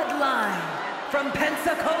Bloodline, from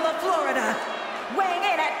Pensacola, Florida, weighing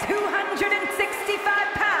in at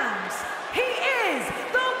 265 pounds, he is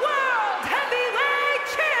the World Heavyweight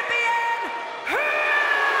Champion, Roman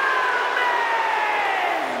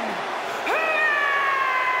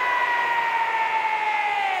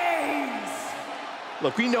Reigns!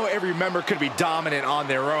 Look, we know every member could be dominant on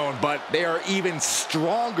their own, but they are even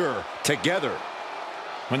stronger together.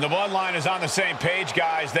 When the Bloodline is on the same page,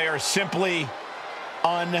 guys, they are simply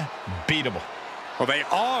unbeatable. Well, they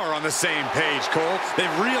are on the same page, Cole. They've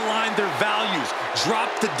realigned their values,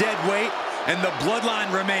 dropped the dead weight, and the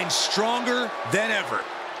Bloodline remains stronger than ever.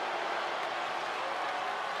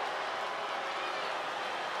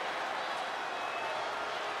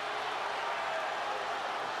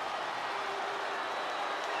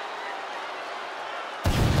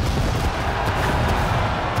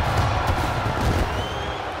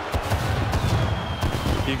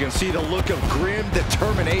 You can see the look of grim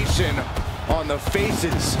determination on the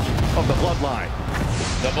faces of the Bloodline.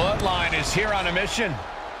 The Bloodline is here on a mission.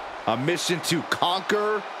 A mission to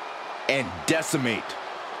conquer and decimate.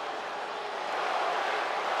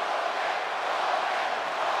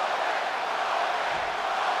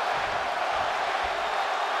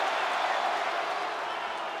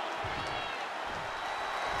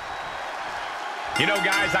 You know,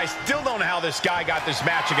 guys, I still don't know how this guy got this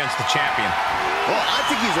match against the champion. Well, I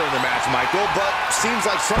think he's earned the match, Michael, but seems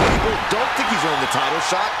like some people don't think he's earned the title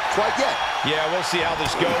shot quite yet. Yeah, we'll see how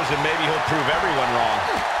this goes, and maybe he'll prove everyone wrong.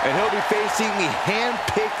 And he'll be facing the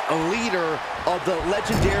hand-picked leader of the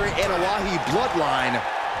legendary Anoa'i Bloodline,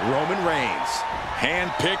 Roman Reigns.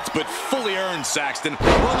 Hand-picked but fully earned, Saxton.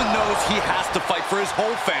 Roman knows he has to fight for his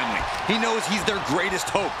whole family. He knows he's their greatest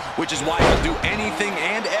hope, which is why he'll do anything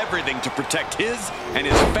and everything to protect his and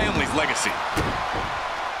his family's legacy.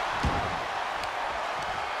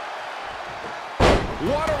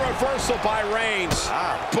 What a reversal by Reigns.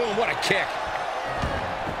 Boom, what a kick.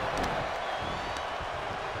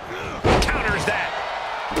 Counters that.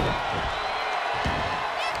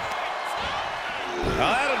 Well,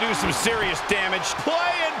 that'll do some serious damage.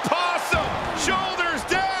 Playing possum. Shoulders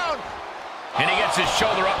down. And he gets his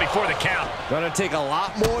shoulder up before the count. Gonna take a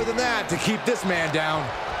lot more than that to keep this man down.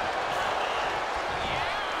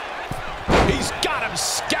 He's got him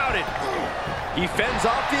scouted. He fends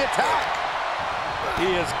off the attack.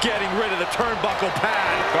 He is getting rid of the turnbuckle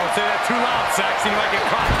pad. Don't say that too loud, Saxton. You might get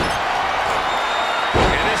caught.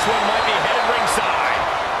 this one might be headed ringside.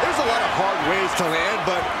 There's a lot of hard ways to land,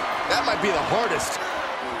 but that might be the hardest.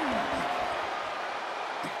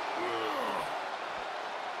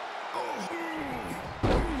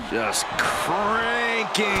 Just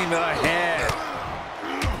cranking the head.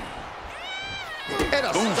 And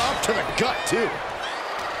a stomp to the gut, too.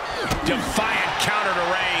 Defiant counter to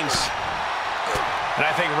Reigns. And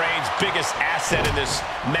I think Reigns' biggest asset in this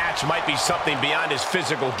match might be something beyond his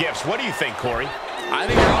physical gifts. What do you think, Corey? I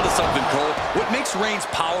think you're onto something, Cole. What makes Reigns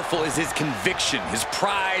powerful is his conviction, his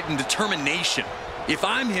pride and determination. If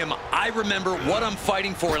I'm him, I remember what I'm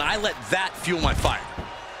fighting for, and I let that fuel my fire.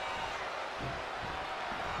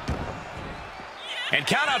 And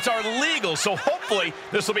countouts are legal, so hopefully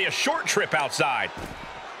this will be a short trip outside.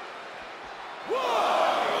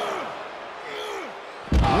 Wow!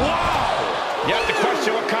 You have to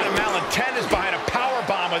question what kind of malintent is behind a power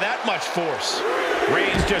bomb with that much force.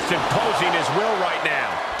 Reigns just imposing his will right now.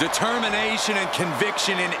 Determination and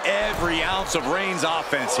conviction in every ounce of Reigns'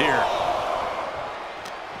 offense here.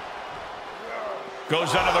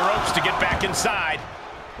 Goes under the ropes to get back inside.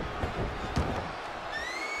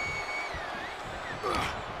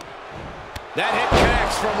 That hit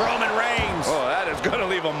connects from Roman Reigns. Oh, that is going to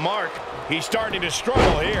leave a mark. He's starting to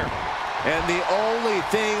struggle here. And the only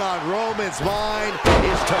thing on Roman's mind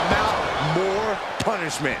is to mount more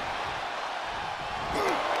punishment.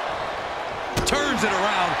 Turns it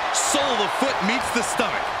around, sole of the foot meets the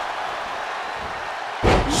stomach.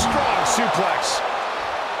 Strong suplex.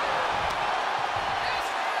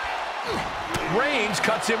 Reigns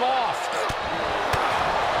cuts him off.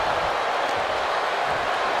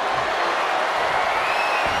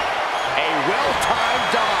 Well-timed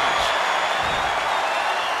dodge.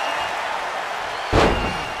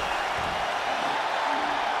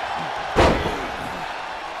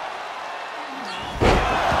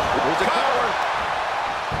 There's a cover.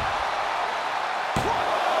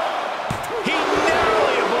 He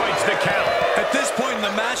narrowly avoids the count. At this point in the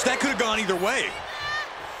match, that could have gone either way.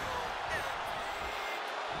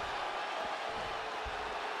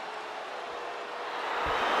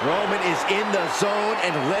 Roman is in the zone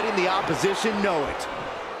and letting the opposition know it.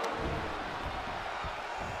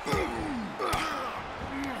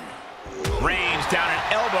 Reigns down an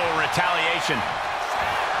elbow in retaliation.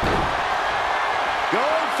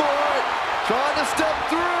 Going for it. Trying to step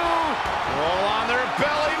through. Roll on their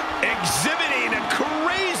belly. Exhibiting a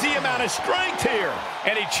crazy amount of strength here.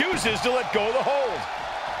 And he chooses to let go of the hold.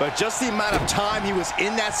 But just the amount of time he was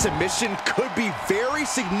in that submission could be very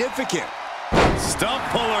significant. Stump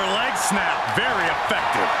puller leg snap, very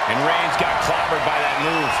effective. And Reigns got clobbered by that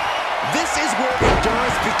move. This is where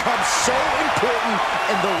endurance becomes so important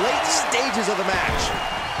in the late stages of the match.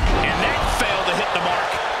 And that failed to hit the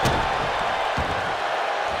mark.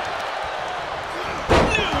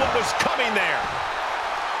 Knew what was coming there.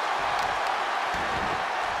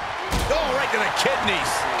 Oh, right to the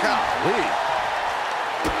kidneys. Golly.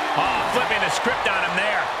 Oh, flipping the script on him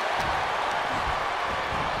there.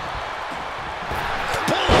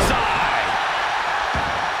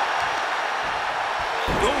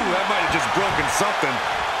 That might have just broken something.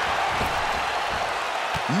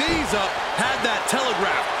 Knees up, had that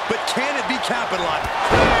telegraphed, but can it be capitalized?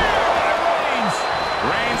 Reigns.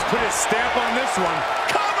 Reigns put his stamp on this one.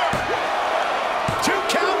 Cover. 2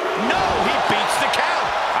 count. No, he beats the count.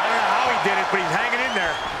 I don't know how he did it, but he's hanging in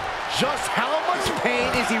there. Just how much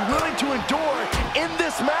pain is he willing to endure in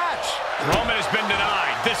this match? Roman has been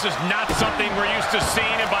denied. This is not something we're used to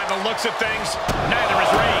seeing, and by the looks of things, neither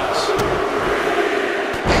is Reigns.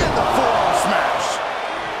 The forearm smash.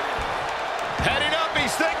 Heading up,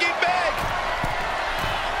 he's thinking big.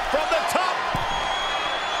 From the top.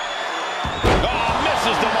 Oh,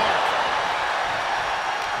 misses the mark.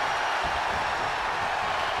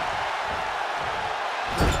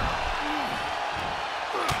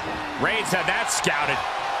 Reigns had that scouted.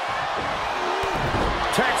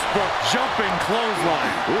 Textbook jumping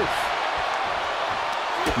clothesline. Oof.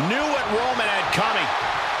 Knew what Roman had coming.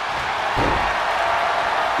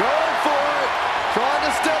 Going for it. Trying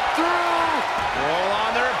to step through. Roll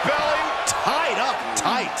on their belly. Tied up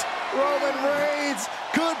tight. Roman Reigns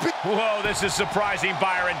could be. Whoa, this is surprising,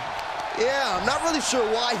 Byron. Yeah, I'm not really sure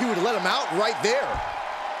why he would let him out right there.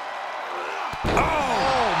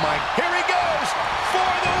 Oh my. Here he goes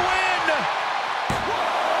for the win.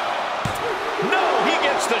 No, he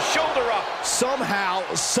gets the shoulder up. Somehow,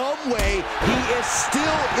 some way, he is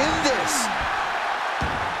still in this.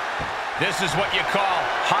 This is what you call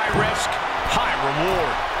high risk, high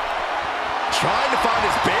reward. Trying to find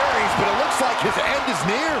his bearings, but it looks like his end is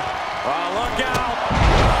near. Look out.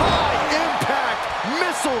 High impact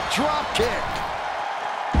missile drop kick.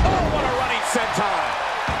 senton.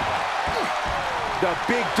 The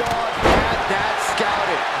big dog had that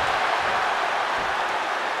scouted.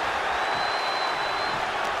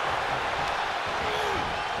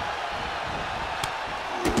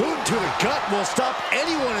 Boot to the gut will stop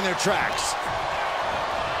anyone in their tracks.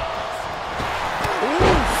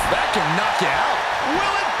 Oof, that can knock you out.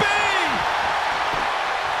 Will it be?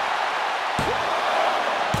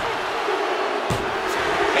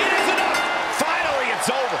 It is enough. Finally, it's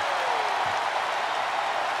over.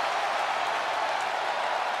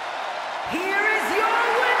 Here is your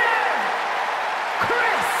winner,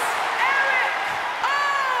 Chris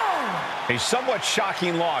A somewhat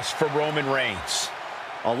shocking loss for Roman Reigns.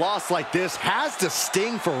 A loss like this has to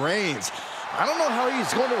sting for Reigns. I don't know how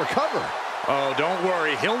he's going to recover. Oh, don't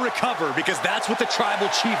worry. He'll recover because that's what the Tribal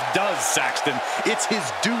Chief does, Saxton. It's his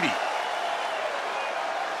duty.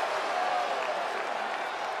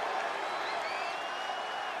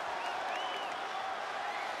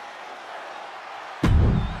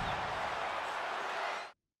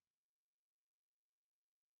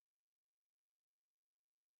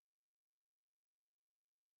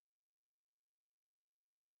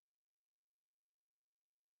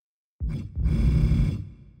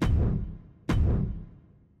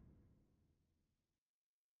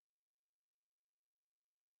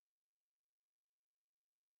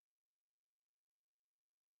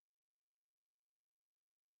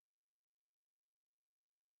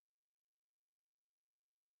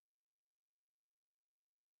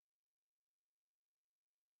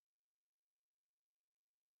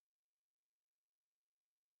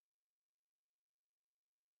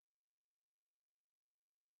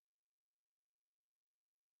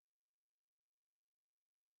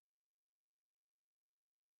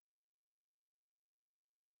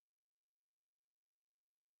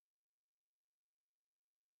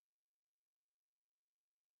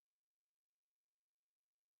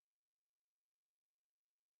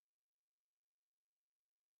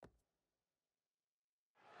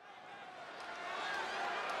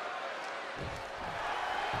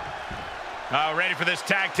 Ready for this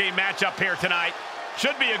tag team matchup here tonight.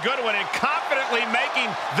 Should be a good one, and confidently making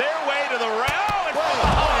their way to the ring.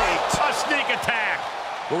 A sneak attack.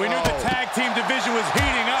 Well, we knew the tag team division was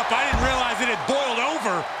heating up. I didn't realize it had boiled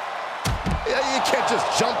over. Yeah, you can't just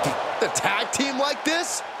jump the tag team like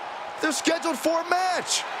this. They're scheduled for a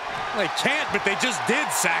match. They can't, but they just did,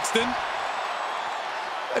 Saxton.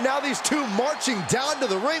 And now these two marching down to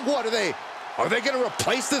the ring. What are they? Are they going to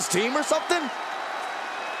replace this team or something?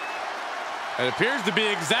 It appears to be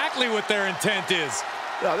exactly what their intent is.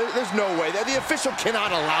 No, there's no way. The official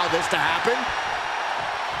cannot allow this to happen.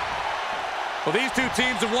 Well, these two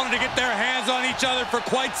teams have wanted to get their hands on each other for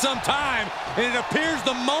quite some time, and it appears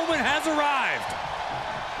the moment has arrived.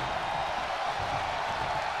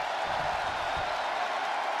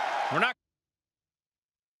 We're not.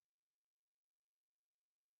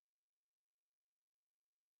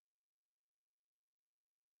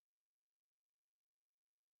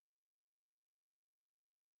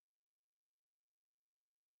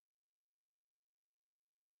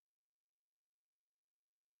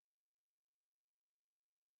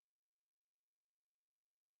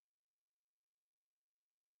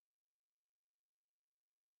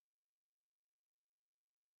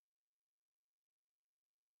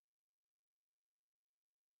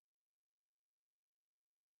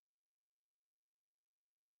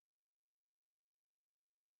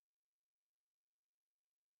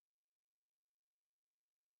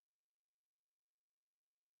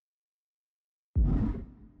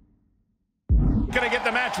 Gonna get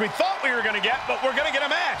the match we thought we were gonna get, but we're gonna get a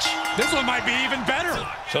match. This one might be even better.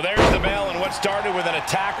 So there's the bell, and what started with an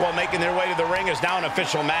attack while making their way to the ring is now an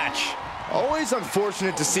official match. Always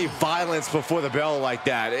unfortunate to see violence before the bell like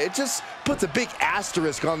that. It just puts a big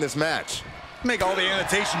asterisk on this match. Make all the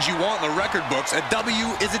annotations you want in the record books. A W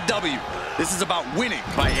is a W. This is about winning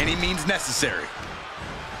by any means necessary.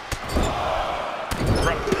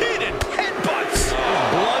 Repeated headbutts.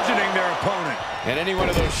 Bludgeoning their opponent. And any one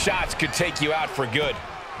of those shots could take you out for good.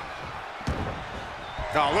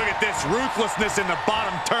 Oh, look at this ruthlessness in the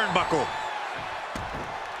bottom turnbuckle.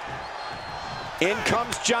 In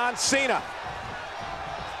comes John Cena.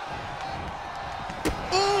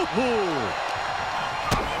 Ooh.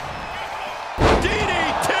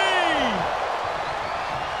 DDT!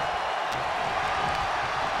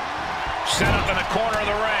 Set up in the corner of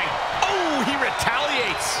the ring. Oh, he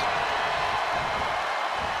retaliates.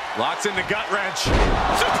 Locks in the gut wrench.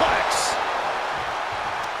 Suplex!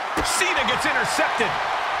 Cena gets intercepted.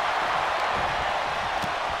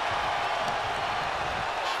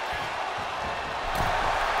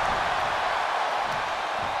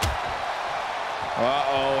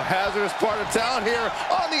 Uh-oh, hazardous part of town here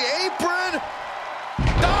on the apron.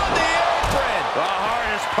 On the apron! The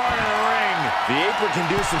hardest part of the ring. The apron can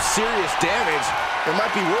do some serious damage. It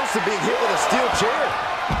might be worse than being hit with a steel chair.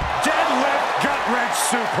 Deadlift gut-wrench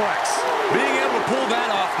suplex. Being able to pull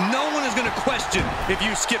that off, no one is going to question if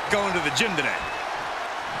you skip going to the gym today.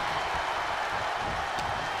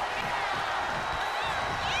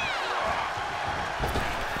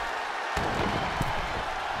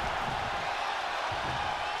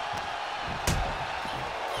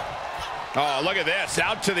 Oh, look at this.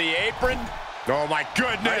 Out to the apron. Oh, my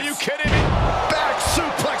goodness. Are you kidding me? Back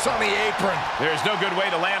suplex on the apron. There's no good way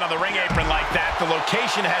to land on the ring apron like that. The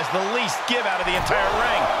location has the least give out of the entire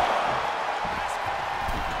ring.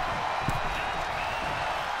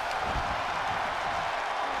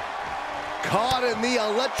 Caught in the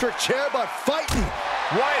electric chair, but fighting.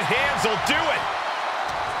 Right hands will do it.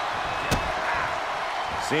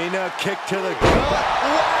 Cena kick to the gut.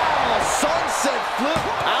 Wow, sunset flip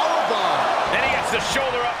powerbomb. And he gets the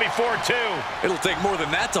shoulder up before two. It'll take more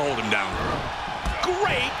than that to hold him down.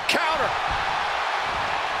 Great counter.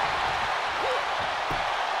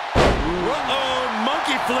 Uh-oh,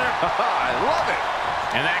 monkey flip. I love it.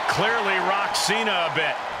 And that clearly rocks Cena a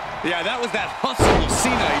bit. Yeah, that was that hustle of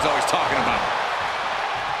Cena he's always talking about.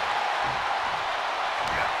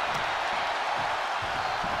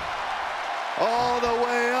 All the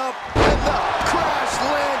way up, and the crash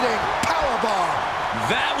landing powerbomb.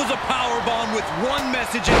 That was a powerbomb with one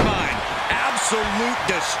message in mind: absolute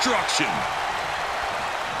destruction.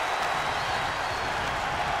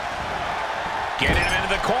 Getting him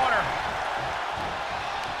into the corner.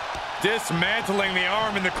 Dismantling the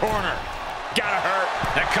arm in the corner. Gotta hurt.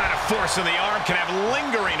 That kind of force in the arm can have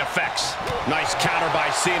lingering effects. Nice counter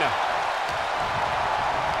by Cena.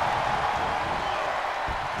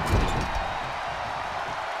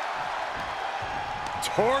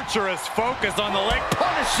 Torturous focus on the leg,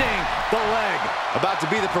 punishing the leg. About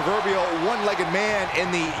to be the proverbial one-legged man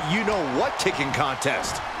in the you-know-what kicking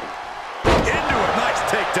contest. Into it, nice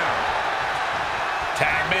takedown.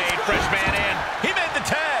 Tag made, fresh man in. He made the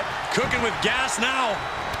tag. Cooking with gas now.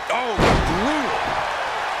 Oh, brutal.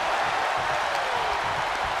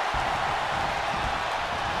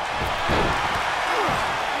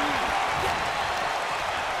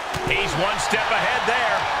 He's one step ahead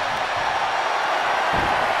there.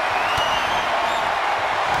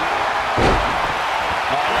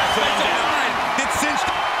 Oh, wrestling down. It's cinched.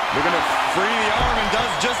 They're going to free the arm and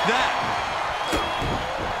does just that.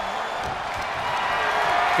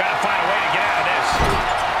 Gotta find a way to get out of this.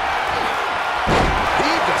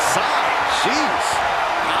 Heave aside. Jeez.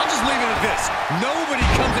 I'll just leave it at this. Nobody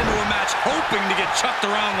comes into a match hoping to get chucked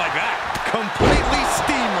around like that. Completely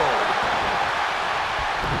steamrolled.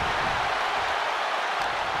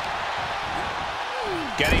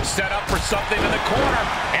 Getting set up for something in the corner.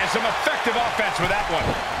 And some effective offense with that one.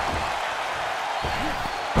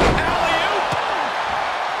 Alley-oop!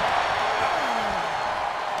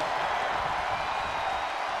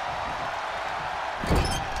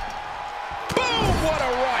 Boom! What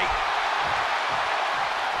a right!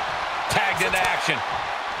 Tagged into action.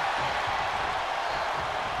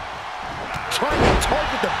 Trying to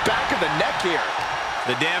target the back of the neck here.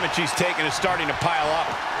 The damage he's taken is starting to pile up.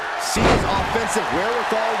 Cena's offensive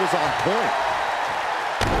wherewithal was on point.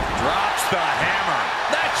 Drops the hammer.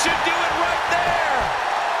 That should do it right there.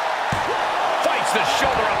 Fights the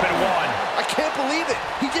shoulder up in one. I can't believe it.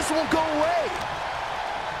 He just won't go away.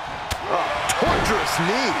 Oh, torturous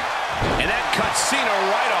knee. And that cuts Cena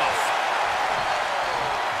right off.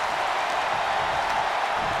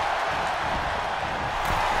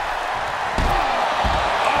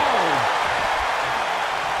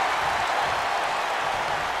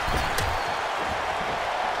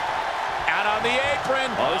 On the apron.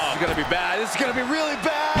 Oh, this is going to be bad. This is going to be really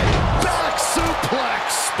bad. Back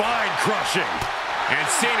suplex. Spine crushing. And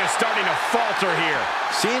Cena's starting to falter here.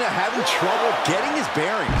 Cena having trouble getting his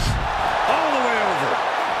bearings. All the way over.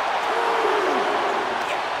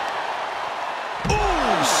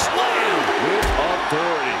 Ooh, slam. With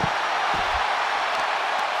authority.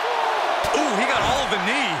 Ooh, he got all of the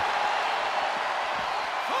knee.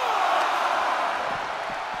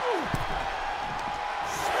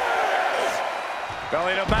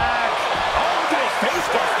 Belly to back. Oh, nice face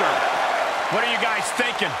buster. What are you guys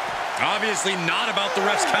thinking? Obviously not about the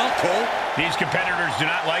ref's count, Cole. These competitors do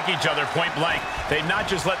not like each other point blank. They've not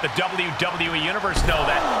just let the WWE Universe know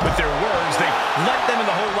that with their words, they let them in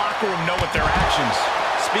the whole locker room know with their actions.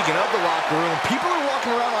 Speaking of the locker room, people are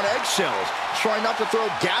walking around on eggshells, trying not to throw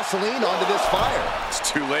gasoline onto this fire. It's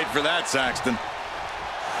too late for that, Saxton.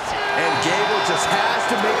 And Gable just has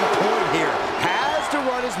to make a point here. Has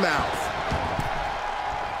mouth.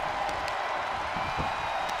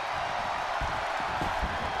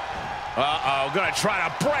 Uh-oh, gonna try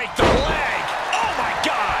to break the leg. Oh, my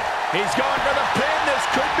God. He's going for the pin. This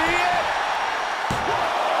could be it.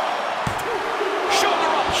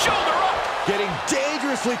 Shoulder up, shoulder up. Getting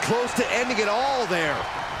dangerously close to ending it all there.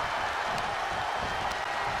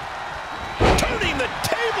 Turning the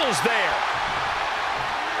tables there.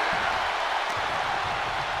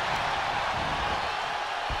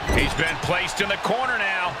 He's been placed in the corner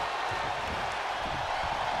now.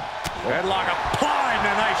 Headlock applied, and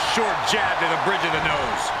a nice short jab to the bridge of the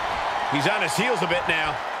nose. He's on his heels a bit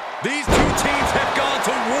now. These two teams have gone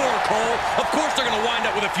to war, Cole. Of course they're going to wind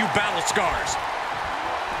up with a few battle scars.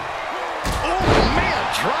 Oh, man,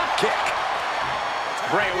 drop kick.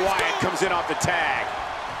 Bray Wyatt comes in off the tag.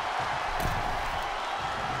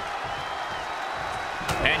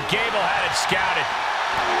 And Gable had it scouted.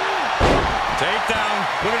 Takedown.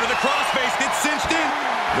 Looking to the crossface. It's cinched in.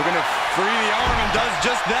 Looking to free the arm and does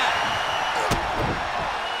just that.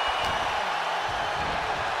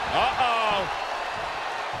 Uh-oh.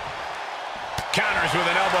 Counters with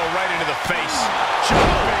an elbow right into the face.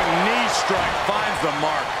 Jumping knee strike finds the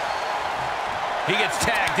mark. He gets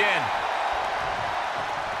tagged in.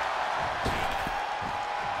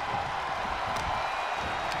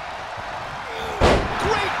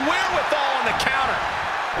 Great wherewithal on the counter.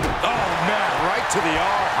 Oh, man, right to the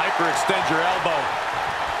arm. Hyperextend your elbow.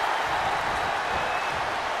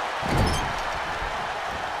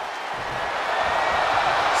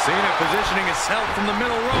 Cena positioning himself from the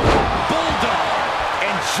middle rope. Bulldog.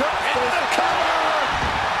 And jump for the cover.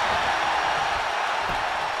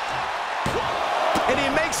 And he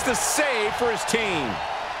makes the save for his team.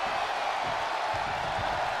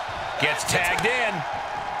 Gets tagged in.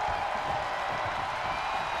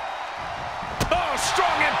 Oh,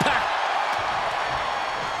 strong impact.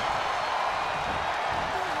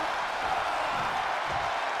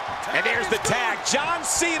 And there's the tag. John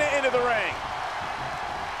Cena into the ring.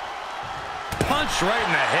 Punch right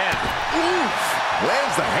in the head. Oof.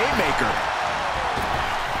 Lands the haymaker.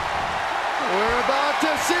 We're about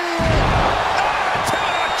to see it. Two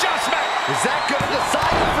adjustment. Is that going to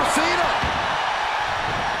decide it for Cena?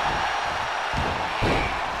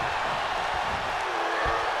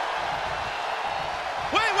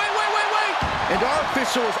 Wait. And our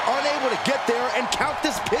official is unable to get there and count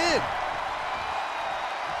this pin.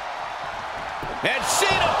 And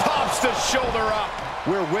Cena pops the shoulder up.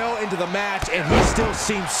 We're well into the match, and he still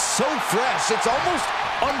seems so fresh. It's almost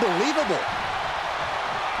unbelievable.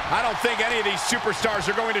 I don't think any of these superstars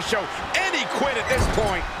are going to show any quit at this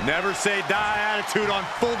point. Never say die attitude on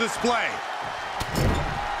full display.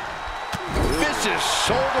 Vicious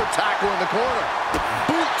shoulder tackle in the corner.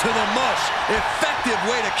 Boot to the mush. Effective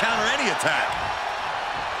way to counter any attack.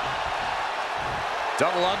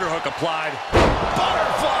 Double underhook applied.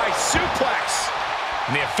 Butterfly suplex.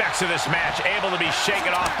 And the effects of this match able to be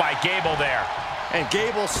shaken off by Gable there. And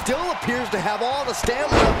Gable still appears to have all the stamina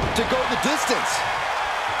to go the distance.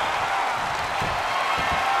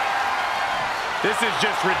 This is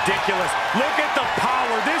just ridiculous. Look at the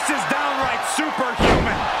power. This is downright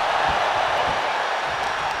superhuman.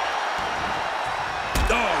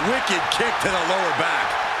 Oh, wicked kick to the lower back.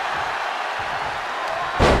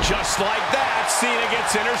 Just like that, Cena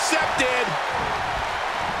gets intercepted.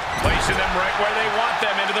 Placing them right where they want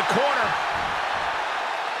them, into the corner.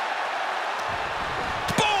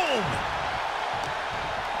 Boom!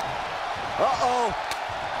 Uh-oh.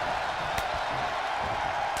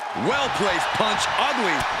 Well-placed punch,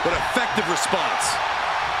 ugly, but effective response.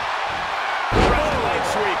 Round leg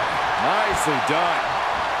sweep. Nicely done.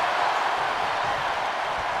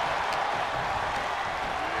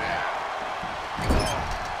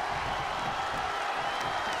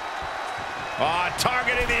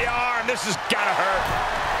 Targeting the arm. This has got to hurt.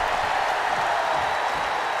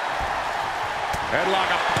 Headlock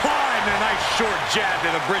applied and a nice short jab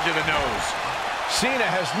to the bridge of the nose. Cena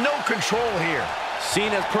has no control here.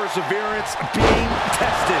 Cena's perseverance being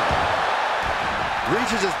tested.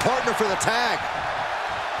 Reaches his partner for the tag.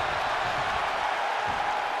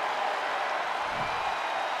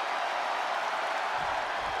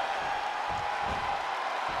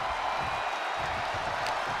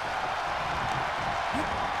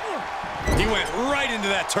 He went right into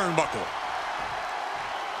that turnbuckle.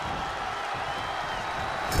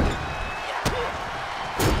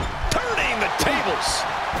 Turning the tables.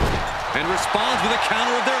 And responds with a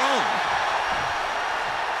counter of their own.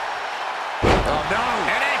 Oh, no.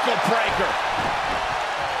 An ankle breaker.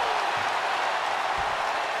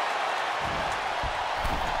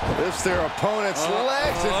 Lifts their opponent's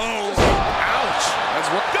legs. Oh. Ouch. That's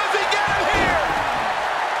what.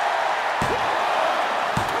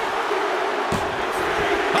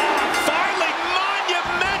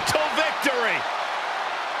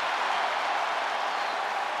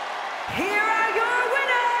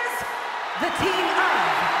 the team of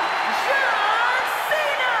John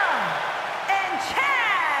Cena and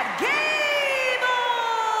Chad Gable.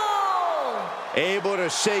 Able to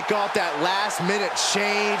shake off that last-minute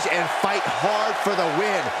change and fight hard for the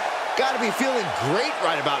win. Got to be feeling great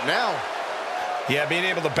right about now. Yeah, being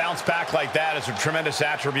able to bounce back like that is a tremendous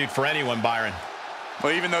attribute for anyone, Byron.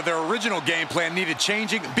 Well, even though their original game plan needed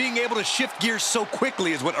changing, being able to shift gears so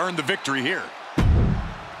quickly is what earned the victory here.